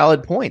really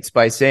valid points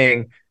by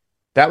saying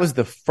that was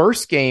the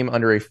first game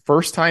under a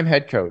first-time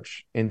head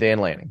coach in Dan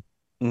Lanning,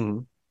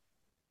 who,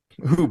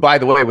 by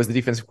the way, was the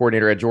defensive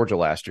coordinator at Georgia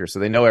last year, so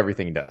they know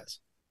everything he does.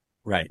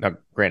 Right. Now,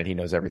 granted, he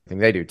knows everything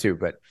they do too,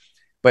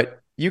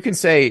 but you can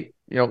say,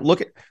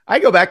 I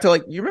go back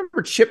to, you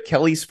remember Chip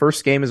Kelly's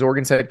first game as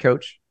Oregon's head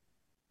coach?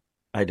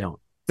 I don't.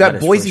 That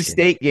Boise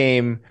State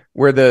game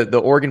where the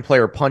Oregon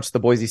player punched the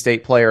Boise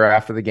State player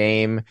after the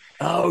game.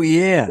 Oh,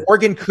 yeah.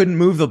 Oregon couldn't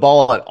move the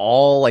ball at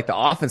all. Like, the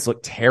offense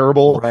looked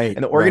terrible. Right.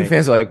 And the Oregon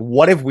fans are like,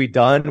 what have we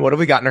done? What have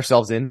we gotten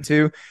ourselves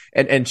into?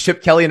 And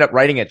Chip Kelly ended up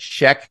writing a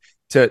check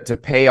to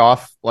pay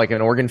off like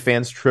an Oregon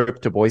fan's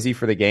trip to Boise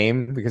for the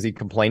game because he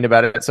complained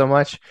about it so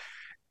much.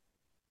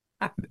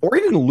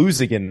 Oregon didn't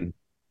lose again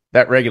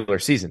that regular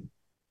season.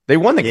 They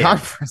won the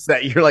conference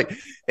that year.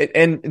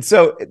 And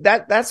so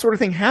that sort of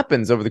thing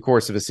happens over the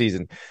course of a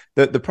season.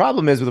 The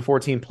problem is with the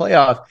 14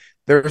 playoff,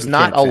 there's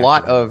not a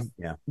lot of,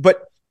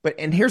 but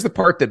and here's the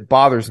part that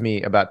bothers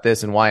me about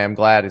this and why I'm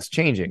glad it's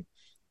changing.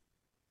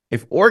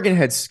 If Oregon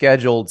had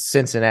scheduled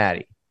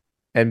Cincinnati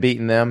and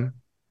beaten them,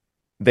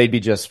 they'd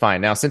be just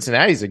fine. Now,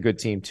 Cincinnati's a good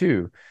team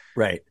too.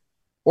 Right.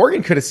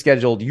 Oregon could have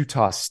scheduled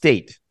Utah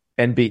State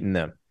and beaten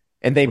them,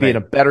 and they'd be in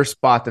a better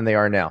spot than they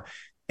are now.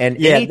 And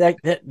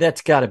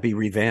that's got to be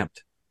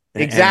revamped.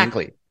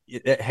 Exactly.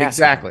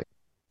 Exactly.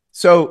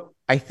 So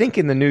I think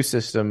in the new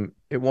system,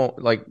 it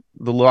won't, like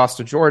the loss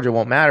to Georgia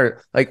won't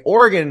matter. Like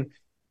Oregon,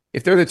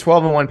 if they're the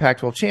 12-1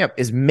 Pac-12 champ,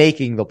 is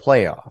making the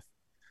playoff,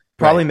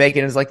 probably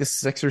making it as like the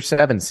 6 or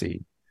 7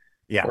 seed,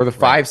 or the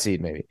 5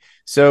 seed maybe.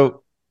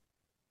 So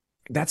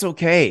that's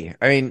okay.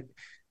 I mean,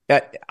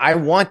 I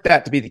want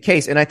that to be the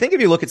case. And I think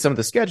if you look at some of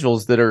the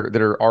schedules that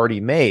are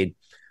already made,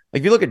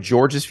 like if you look at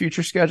Georgia's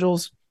future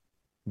schedules,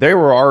 they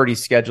were already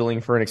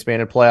scheduling for an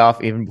expanded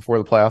playoff even before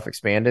the playoff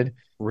expanded.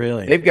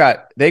 Really?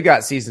 They've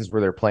got seasons where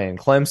they're playing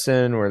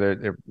Clemson, where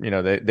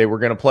they were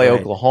going to play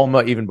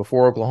Oklahoma even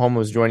before Oklahoma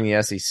was joining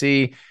the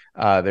SEC.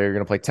 They're going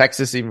to play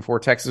Texas even before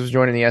Texas was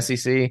joining the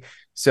SEC.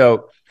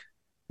 So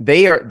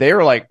they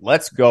are like,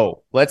 let's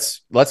go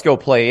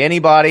play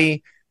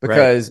anybody,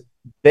 because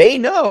they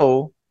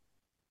know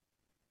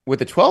with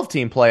the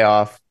 12-team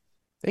playoff,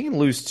 they can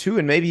lose 2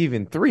 and maybe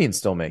even 3 and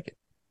still make it.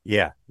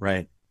 Yeah,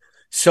 right.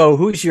 So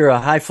who's your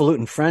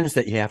highfalutin friends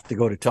that you have to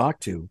go to talk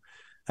to,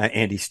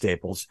 Andy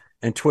Staples,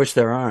 and twist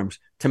their arms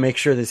to make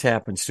sure this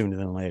happens sooner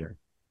than later?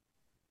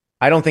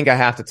 I don't think I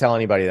have to tell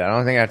anybody that. I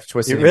don't think I have to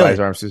twist anybody's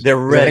arms. They're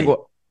ready.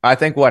 I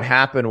think what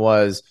happened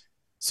was,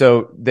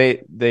 so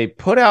they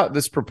put out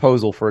this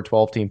proposal for a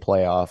 12-team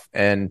playoff,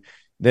 and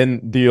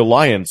then the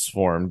alliance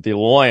formed, the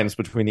alliance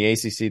between the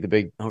ACC, the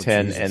Big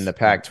Ten, and the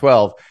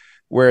Pac-12,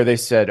 where they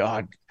said,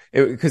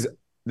 because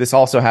this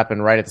also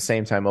happened right at the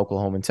same time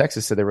Oklahoma and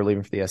Texas said they were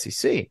leaving for the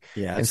SEC.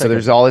 Yeah, and so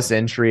there's all this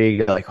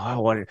intrigue, like,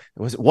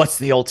 what's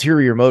the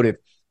ulterior motive?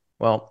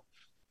 Well,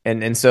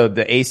 and so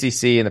the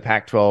ACC and the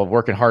Pac-12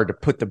 working hard to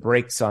put the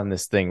brakes on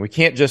this thing. We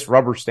can't just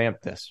rubber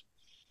stamp this.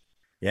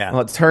 Yeah.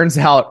 Well, it turns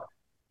out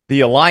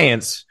the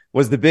alliance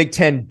was the Big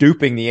Ten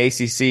duping the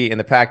ACC and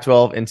the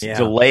Pac-12 into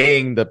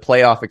delaying the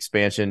playoff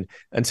expansion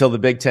until the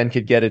Big Ten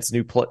could get its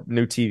new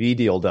TV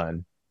deal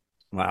done.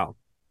 Wow.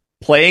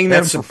 Playing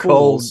That's them for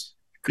cold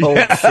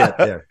shit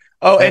there.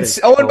 And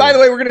by the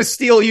way, we're going to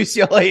steal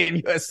UCLA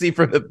and USC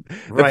from the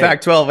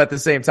Pac-12 at the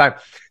same time.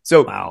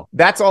 So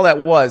that's all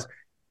that was.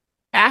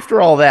 After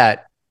all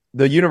that,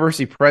 the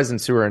university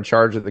presidents who are in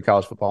charge of the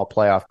college football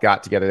playoff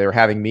got together. They were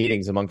having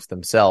meetings amongst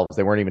themselves.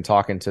 They weren't even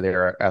talking to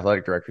their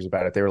athletic directors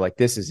about it. They were like,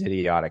 this is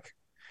idiotic.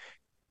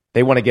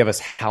 They want to give us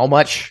how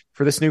much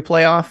for this new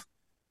playoff?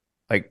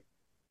 Like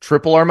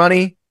triple our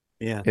money?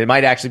 Yeah. It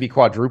might actually be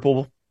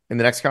quadruple in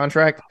the next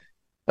contract.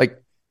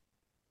 Like,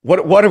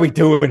 what are we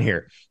doing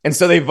here? And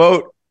so they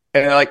vote,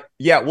 and they're like,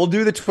 yeah, we'll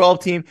do the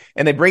 12-team.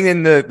 And they bring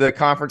in the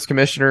conference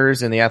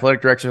commissioners and the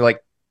athletic directors are like,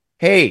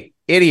 hey,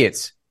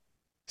 idiots,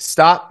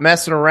 stop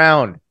messing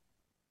around.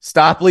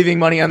 Stop leaving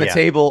money on the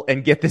table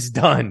and get this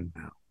done.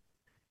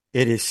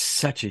 It is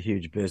such a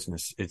huge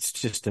business. It's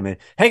just amazing.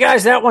 Hey,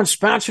 guys, that one's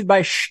sponsored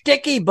by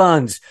Sticky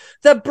Buns,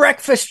 the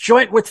breakfast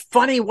joint with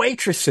funny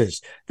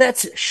waitresses.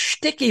 That's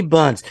Sticky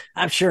Buns.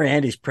 I'm sure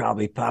Andy's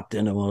probably popped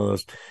into one of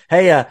those.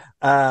 Hey,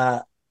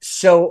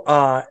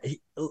 so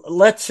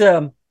let's,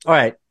 all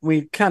right,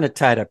 we kind of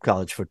tied up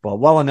college football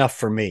well enough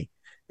for me,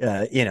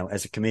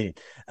 as a comedian.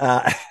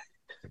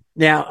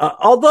 Now,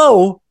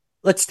 although,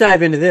 let's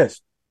dive into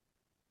this.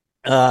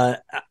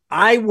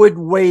 I would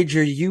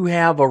wager you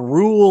have a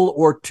rule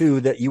or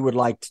two that you would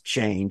like to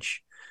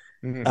change.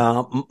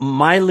 Mm-hmm.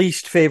 My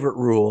least favorite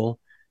rule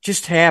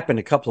just happened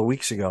a couple of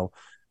weeks ago.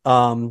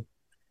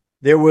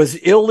 There was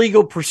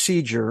illegal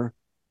procedure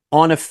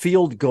on a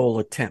field goal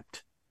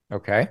attempt.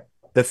 Okay.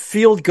 The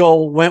field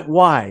goal went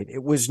wide.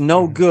 It was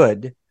no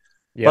good.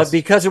 Yes. But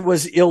because it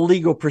was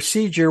illegal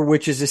procedure,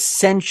 which is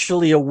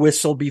essentially a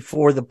whistle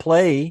before the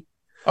play.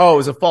 Oh, it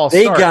was a false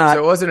start. So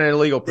it wasn't an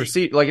illegal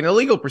procedure. Like an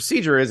illegal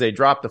procedure is a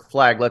drop the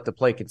flag, let the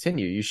play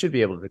continue. You should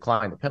be able to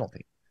decline the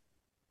penalty.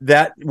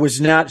 That was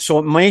not. So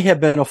it may have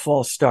been a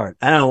false start.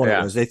 I don't know what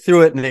it was. They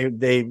threw it and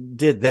they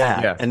did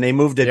that and they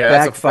moved it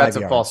back 5 yards.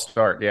 That's a false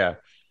start. Yeah.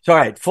 So, all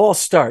right. False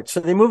start. So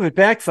they move it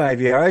back 5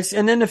 yards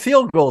and then the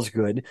field goal is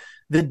good.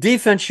 The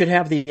defense should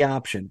have the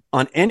option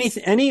on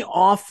any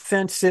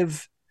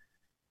offensive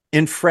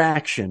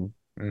infraction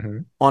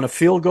on a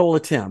field goal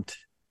attempt.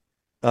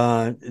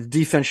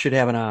 Defense should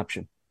have an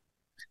option.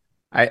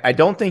 I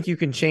don't think you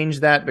can change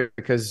that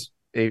because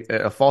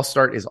a false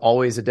start is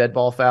always a dead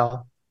ball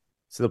foul.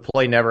 So the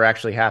play never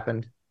actually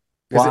happened.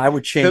 Well, I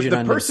would change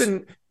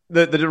it.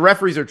 The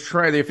referees are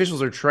trained, the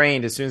officials are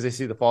trained as soon as they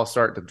see the false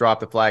start to drop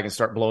the flag and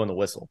start blowing the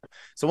whistle.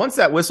 So once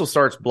that whistle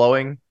starts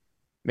blowing,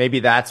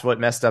 maybe that's what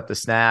messed up the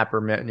snap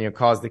or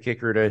caused the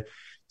kicker to.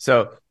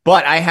 So,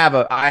 but I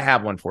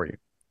have one for you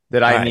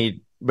that I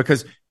need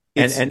because.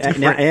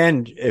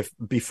 And if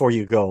before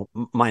you go,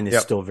 mine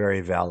is still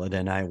very valid,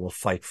 and I will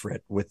fight for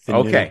it with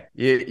the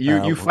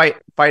you fight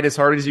as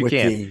hard as you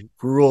can. The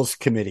rules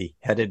committee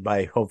headed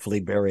by hopefully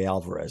Barry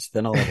Alvarez.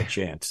 Then I'll have a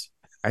chance.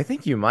 I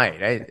think you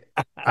might.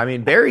 I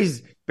mean,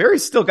 Barry's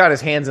still got his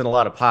hands in a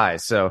lot of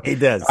pies, so he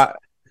does.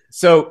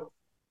 So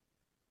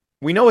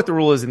we know what the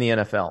rule is in the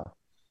NFL.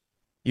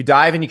 You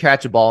dive and you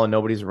catch a ball and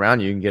nobody's around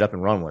you. You can get up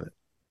and run with it.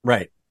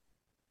 Right.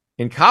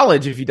 In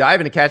college, if you dive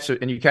in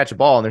and you catch a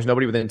ball and there's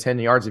nobody within 10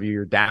 yards of you,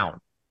 you're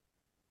down.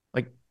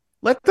 Like,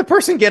 let the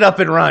person get up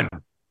and run.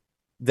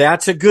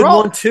 That's a good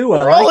one too.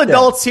 We're all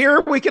adults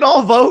here. We can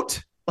all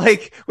vote.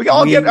 Like, we can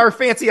all get our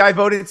fancy I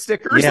voted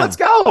stickers. Yeah. Let's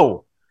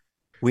go.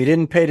 We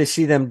didn't pay to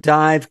see them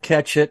dive,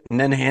 catch it, and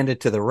then hand it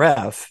to the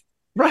ref.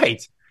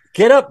 Right.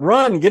 Get up,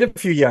 run, get a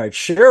few yards.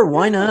 Sure,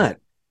 why not?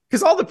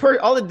 Because all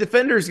the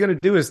defender is going to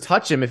do is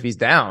touch him if he's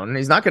down.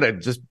 He's not going to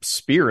just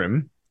spear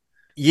him.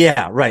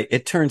 Yeah, right.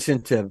 It turns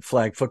into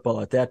flag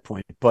football at that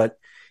point. But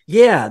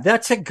yeah,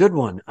 that's a good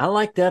one. I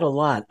like that a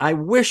lot. I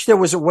wish there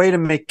was a way to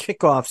make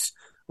kickoffs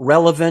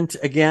relevant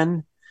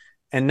again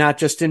and not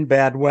just in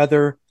bad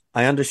weather.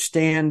 I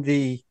understand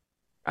the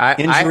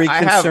injury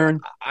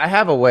concern. I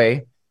have a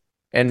way.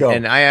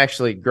 And I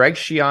actually, Greg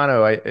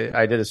Schiano,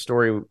 I did a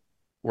story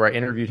where I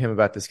interviewed him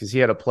about this because he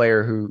had a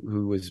player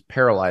who was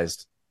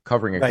paralyzed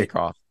covering a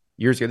kickoff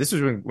years ago. This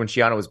was when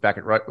Schiano was back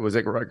at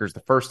Rutgers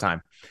the first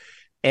time.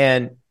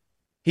 And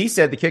he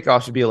said the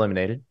kickoff should be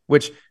eliminated,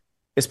 which,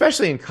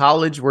 especially in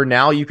college where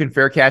now you can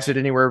fair catch it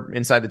anywhere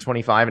inside the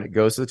 25 and it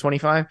goes to the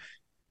 25.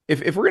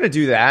 If we're going to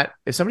do that,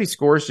 if somebody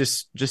scores,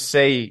 just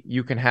say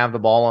you can have the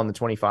ball on the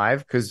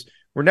 25 because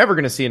we're never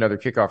going to see another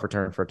kickoff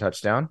return for a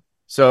touchdown.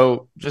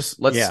 So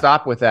just let's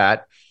stop with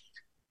that.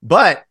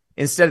 But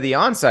instead of the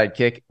onside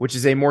kick, which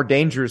is a more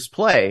dangerous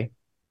play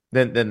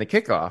than the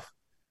kickoff,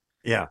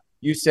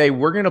 you say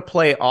we're going to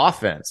play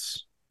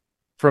offense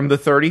from the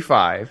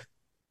 35.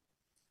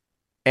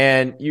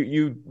 And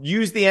you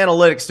use the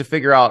analytics to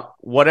figure out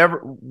what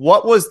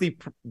was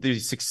the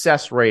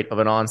success rate of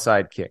an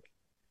onside kick,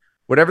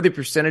 whatever the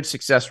percentage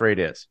success rate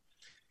is.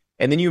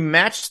 And then you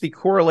match the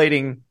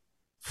correlating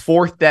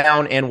fourth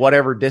down and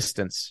whatever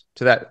distance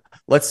to that.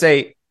 Let's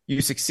say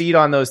you succeed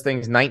on those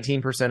things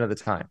 19% of the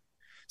time.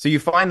 So you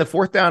find the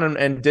fourth down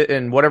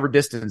and whatever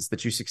distance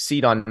that you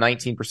succeed on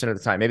 19% of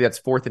the time. Maybe that's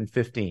 4th and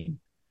 15.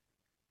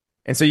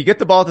 And so you get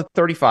the ball to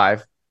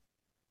 35.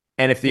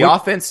 And if the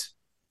offense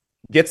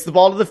gets the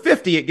ball to the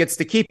 50, it gets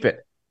to keep it.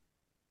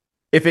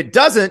 If it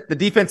doesn't, the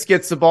defense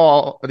gets the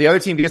ball, or the other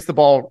team gets the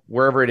ball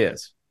wherever it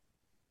is.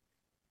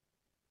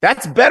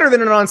 That's better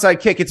than an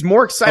onside kick. It's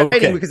more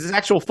exciting because it's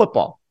actual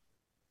football.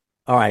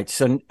 All right.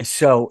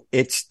 So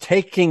it's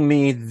taking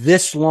me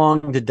this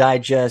long to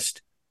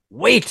digest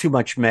way too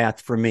much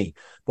math for me.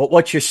 But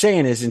what you're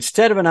saying is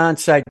instead of an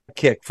onside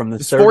kick from the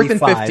 35. 4th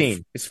and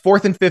 15. It's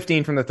 4th and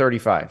 15 from the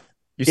 35.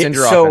 You send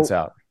your offense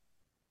out.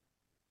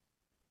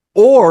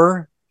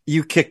 Or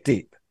you kick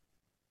deep.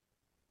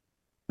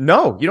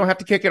 No, you don't have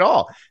to kick at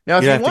all. Now,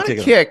 if you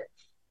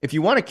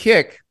want to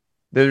kick,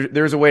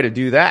 there's a way to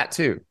do that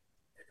too.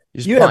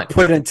 You have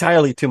put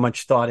entirely too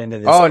much thought into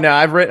this. Oh no,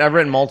 I've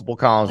written multiple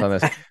columns on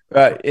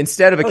this.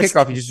 Instead of a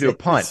kickoff, you just do a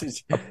punt.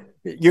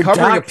 Your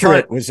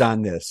doctorate was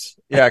on this.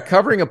 Yeah,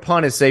 covering a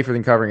punt is safer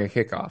than covering a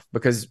kickoff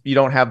because you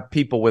don't have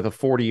people with a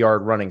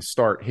 40-yard running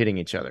start hitting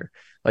each other.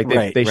 Like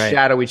they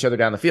shadow each other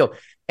down the field.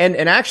 And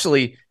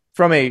actually,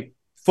 from a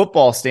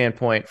football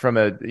standpoint, from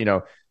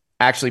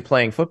actually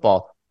playing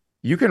football,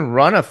 you can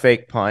run a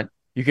fake punt.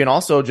 You can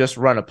also just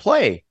run a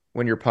play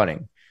when you're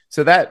punting.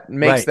 So that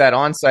makes that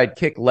onside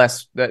kick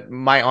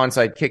my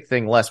onside kick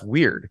thing less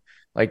weird.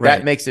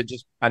 That makes it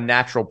just a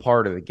natural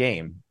part of the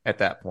game at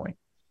that point.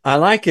 I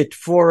like it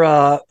for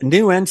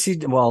new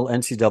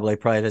NCAA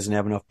probably doesn't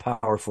have enough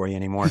power for you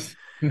anymore.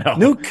 No.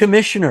 New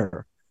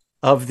commissioner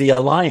of the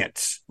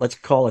Alliance. Let's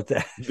call it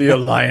that. The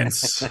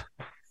Alliance.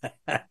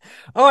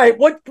 All right.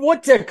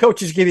 What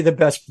coaches give you the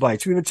best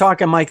bites? We've been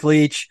talking Mike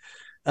Leach.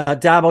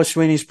 Dabo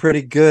Swinney's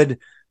pretty good.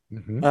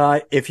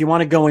 Mm-hmm. If you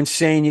want to go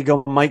insane, you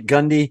go Mike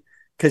Gundy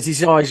because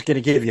he's always going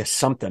to give you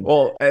something.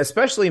 Well,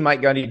 especially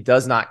Mike Gundy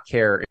does not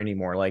care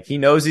anymore. Like he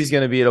knows he's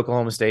going to be at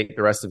Oklahoma State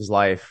the rest of his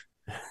life.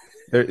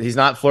 He's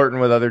not flirting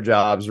with other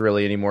jobs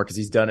really anymore because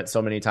he's done it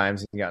so many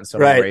times and gotten so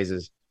many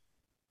raises.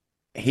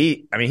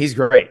 He's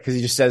great because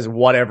he just says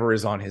whatever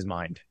is on his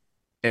mind.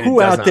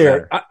 Who out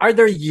there? Are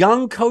there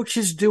young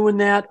coaches doing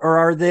that, or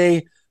are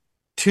they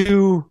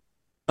too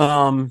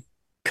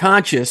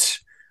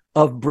conscious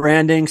of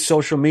branding,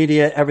 social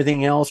media,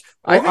 everything else?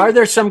 Or are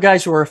there some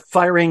guys who are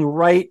firing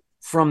right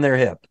from their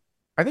hip?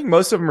 I think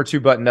most of them are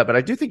too buttoned up, but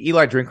I do think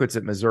Eli Drinkwitz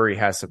at Missouri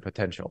has some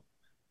potential.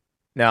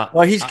 Now,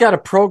 well, he's got a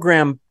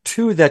program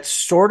too that's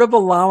sort of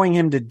allowing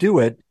him to do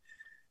it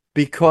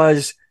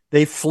because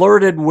they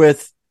flirted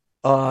with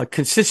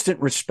consistent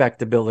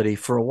respectability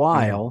for a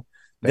while,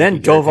 then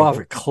dove off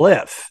a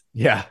cliff.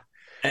 Yeah.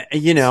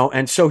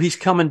 And so he's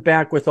coming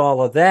back with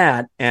all of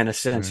that and a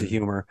sense of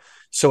humor.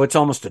 So it's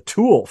almost a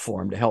tool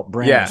for him to help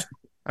brand. Yeah.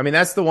 I mean,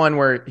 that's the one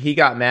where he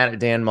got mad at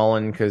Dan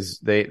Mullen because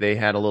they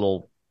had a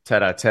little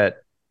tete-a-tete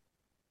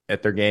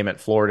at their game at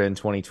Florida in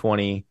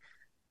 2020.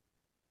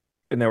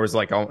 And there was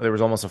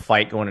almost a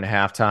fight going into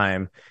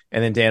halftime.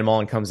 And then Dan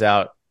Mullen comes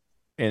out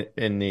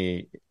in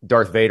the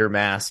Darth Vader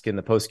mask in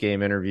the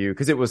post-game interview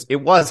because it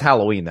was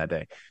Halloween that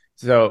day.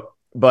 So,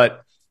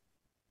 but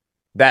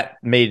that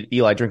made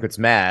Eli Drinkwitz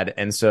mad.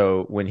 And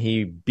so when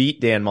he beat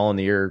Dan Mullen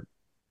the year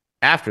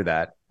after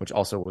that, which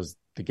also was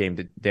the game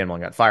that Dan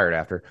Mullen got fired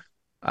after,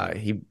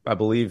 I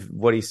believe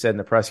what he said in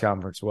the press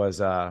conference was,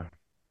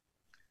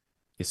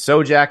 you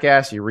sow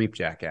jackass, you reap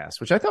jackass,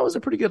 which I thought was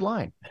a pretty good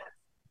line.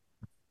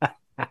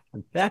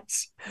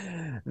 That's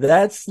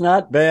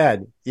not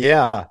bad.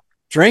 Yeah.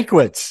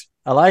 Drinkwitz.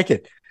 I like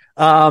it.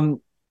 All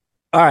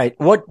right.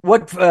 What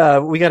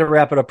we got to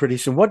wrap it up pretty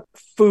soon. What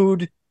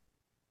food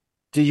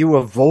do you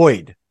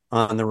avoid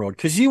on the road?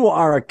 Because you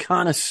are a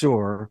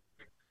connoisseur,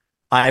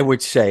 I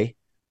would say,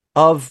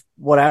 of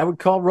what I would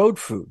call road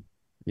food.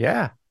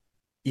 Yeah.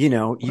 You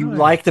know, you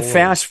like the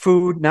fast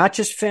food, not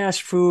just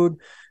fast food,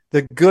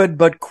 the good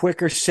but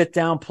quicker sit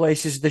down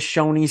places, the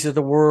Shoney's of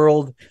the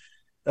world,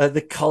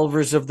 the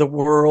Culvers of the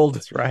world.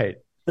 That's right.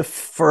 The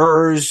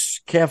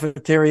Furs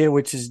Cafeteria,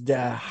 which is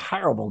a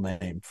horrible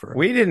name for.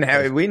 We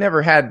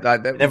never had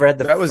the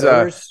that was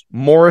Furs.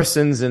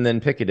 Morrison's and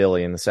then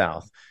Piccadilly in the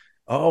South.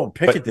 Oh,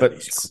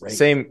 Piccadilly's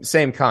great.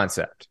 Same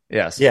concept.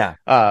 Yes. Yeah.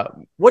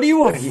 What do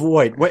you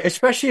avoid,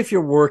 especially if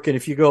you're working?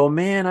 If you go,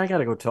 man, I got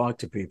to go talk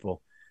to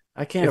people.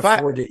 I can't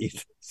afford to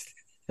eat.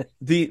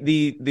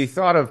 The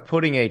thought of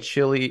putting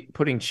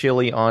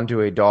chili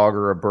onto a dog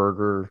or a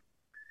burger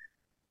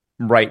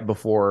right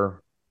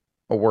before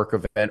a work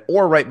event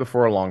or right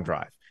before a long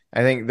drive.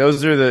 I think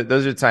those are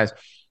the times.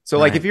 So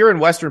like if you're in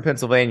Western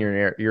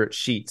Pennsylvania, you're at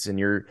Sheetz and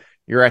you're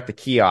at the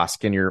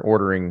kiosk and you're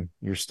ordering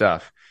your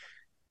stuff,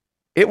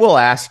 it will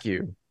ask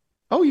you,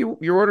 "Oh,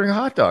 you're ordering a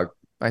hot dog.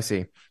 I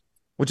see.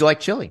 Would you like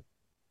chili?"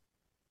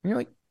 And you're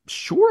like,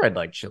 "Sure, I'd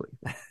like chili."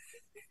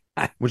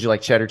 "Would you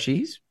like cheddar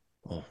cheese?"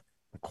 "Oh,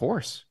 of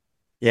course."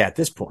 Yeah, at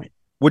this point.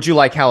 "Would you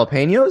like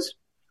jalapenos?"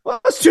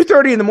 "Well, it's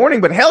 2:30 in the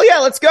morning, but hell yeah,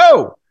 let's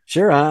go."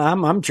 Sure,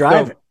 I'm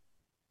driving.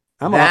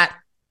 So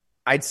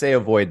I'd say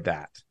avoid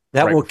that.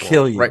 That will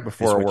kill you right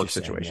before a work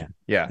situation.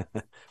 Yeah.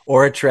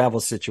 Or a travel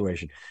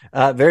situation.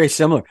 Very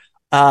similar.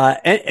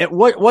 And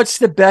what's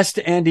the best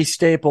Andy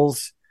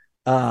Staples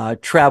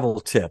travel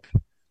tip?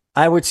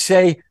 I would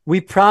say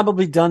we've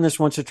probably done this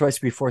once or twice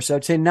before, so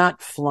I'd say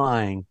not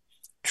flying.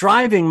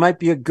 Driving might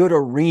be a good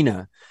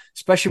arena,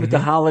 especially with the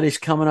holidays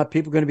coming up.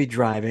 People are going to be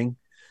driving.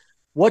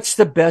 What's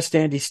the best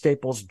Andy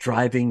Staples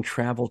driving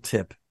travel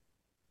tip?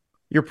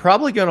 You're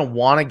probably going to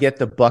want to get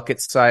the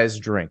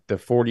bucket-sized drink, the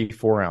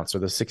 44 ounce or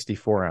the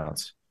 64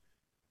 ounce.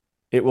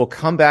 It will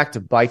come back to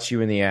bite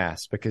you in the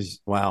ass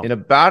because in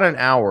about an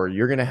hour,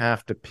 you're going to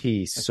have to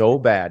pee so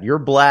bad. Your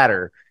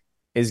bladder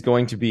is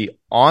going to be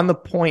on the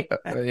point,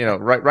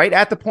 right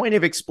at the point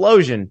of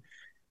explosion,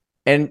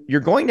 and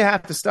you're going to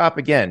have to stop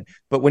again.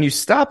 But when you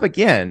stop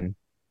again,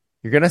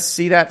 you're going to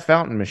see that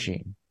fountain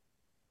machine.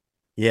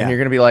 Yeah. And you're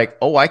going to be like,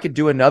 oh, I could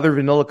do another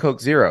Vanilla Coke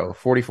Zero,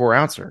 44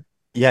 ouncer.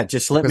 Yeah,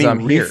 just let me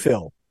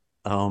refill.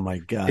 Here. Oh, my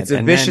God. It's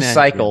a vicious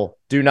cycle.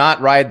 Yeah. Do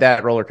not ride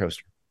that roller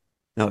coaster.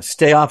 No,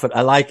 stay off it.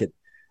 I like it.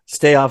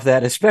 Stay off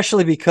that,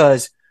 especially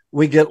because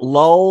we get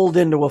lulled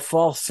into a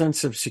false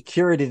sense of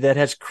security that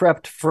has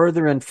crept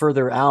further and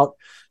further out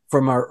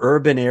from our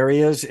urban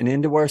areas and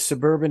into our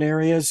suburban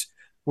areas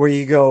where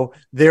you go,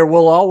 there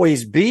will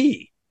always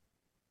be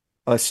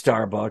a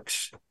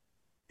Starbucks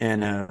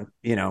and a,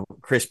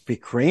 Krispy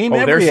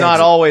Kreme. Oh, there's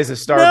not always a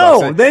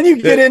Starbucks. No, then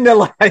you get into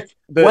like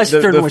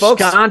Western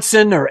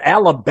Wisconsin or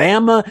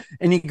Alabama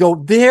and you go,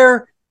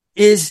 there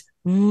is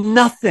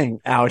nothing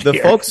out here. The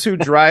folks who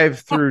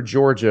drive through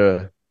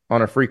Georgia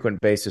on a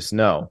frequent basis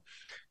know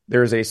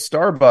there's a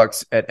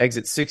Starbucks at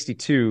exit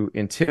 62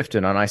 in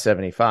Tifton on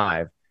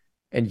I-75,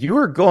 and you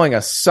are going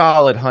a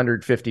solid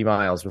 150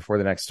 miles before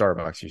the next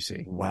Starbucks you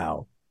see.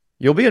 Wow.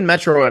 You'll be in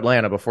Metro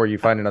Atlanta before you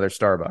find another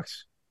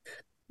Starbucks.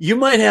 You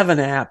might have an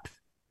app.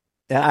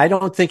 I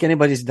don't think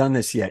anybody's done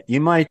this yet. You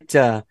might,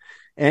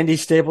 Andy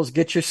Staples,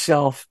 get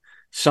yourself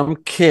some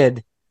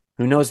kid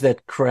who knows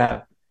that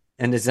crap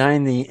and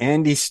design the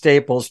Andy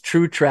Staples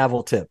True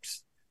Travel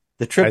Tips,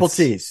 the triple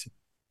T's.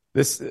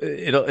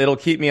 It'll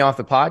keep me off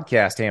the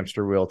podcast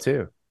hamster wheel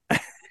too.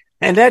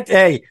 And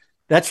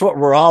that's what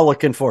we're all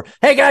looking for.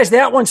 Hey guys,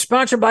 that one's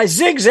sponsored by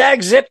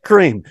Zigzag Zit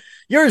Cream.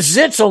 Your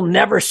zits will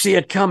never see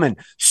it coming.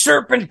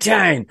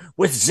 Serpentine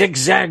with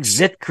Zigzag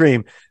Zit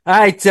Cream. All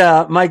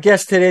right, my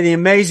guest today, the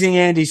amazing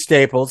Andy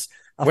Staples.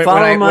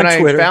 Follow him on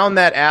Twitter. When I found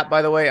that app,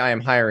 by the way, I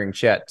am hiring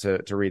Chet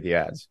to read the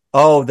ads.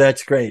 Oh,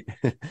 that's great.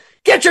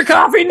 Get your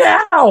coffee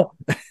now.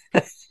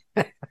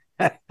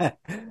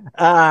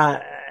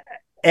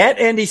 At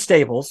Andy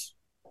Staples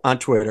on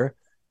Twitter.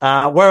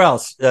 Where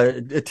else?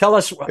 Tell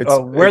us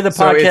where the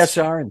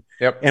podcasts are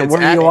and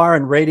where you are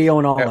in radio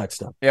and all that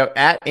stuff. Yeah,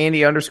 at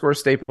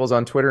Andy_Staples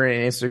on Twitter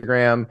and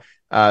Instagram.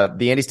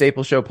 The Andy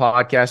Staples Show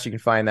podcast, you can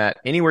find that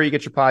anywhere you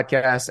get your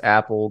podcasts,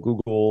 Apple,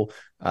 Google,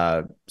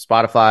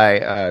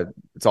 Spotify.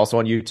 It's also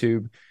on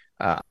YouTube.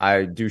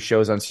 I do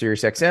shows on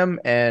SiriusXM,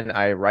 and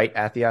I write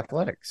at The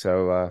Athletic.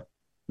 So,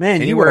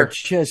 man, anywhere.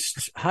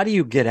 How do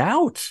you get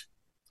out?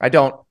 I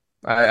don't.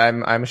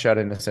 I'm a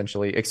shut-in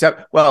essentially,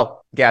 except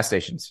gas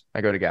stations.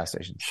 I go to gas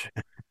stations.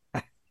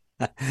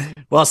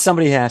 Well,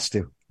 somebody has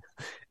to,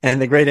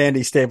 and the great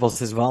Andy Staples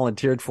has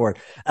volunteered for it.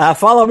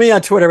 Follow me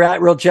on Twitter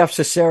at Real Jeff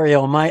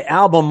Cesario. My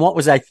album, What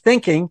Was I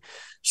Thinking?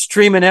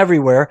 streaming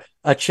everywhere.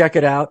 Check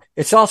it out.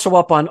 It's also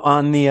up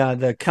on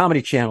the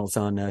comedy channels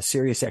on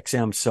Sirius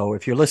XM. So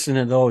if you're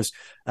listening to those,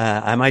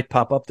 I might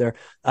pop up there.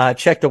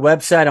 Check the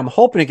website. I'm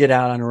hoping to get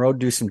out on the road,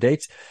 do some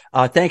dates.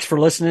 Thanks for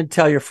listening.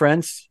 Tell your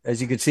friends.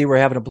 As you can see, we're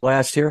having a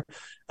blast here.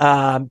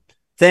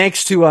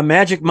 Thanks to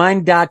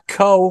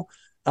magicmind.co.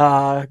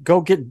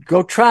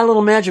 Go try a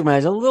little Magic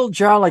Mind. A little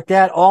jar like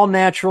that, all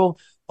natural,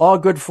 all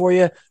good for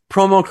you.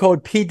 Promo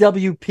code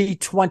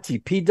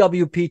PWP20.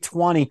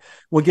 PWP20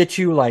 will get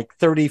you like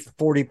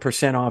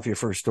 30-40% off your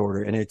first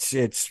order. And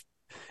it's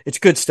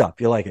good stuff.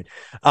 You like it.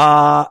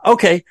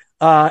 Okay.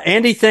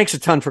 Andy, thanks a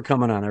ton for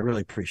coming on. I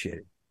really appreciate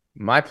it.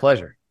 My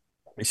pleasure.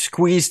 You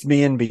squeezed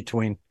me in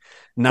between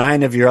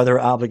 9 of your other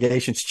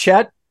obligations.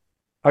 Chet,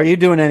 are you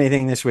doing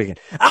anything this weekend?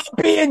 I'll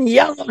be in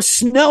Yellow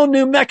Snow,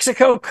 New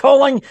Mexico,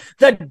 calling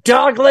the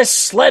dogless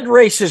sled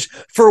races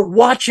for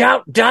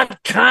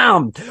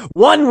watchout.com.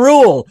 One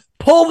rule,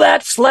 pull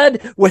that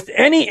sled with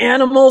any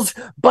animals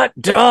but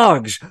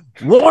dogs.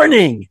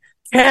 Warning,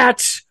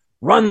 cats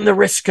run the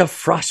risk of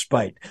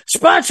frostbite.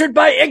 Sponsored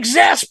by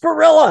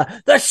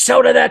Exasperilla, the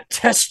soda that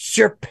tests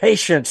your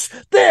patience.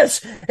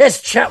 This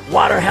is Chet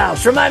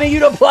Waterhouse reminding you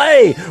to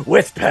play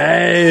with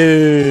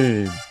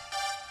pain.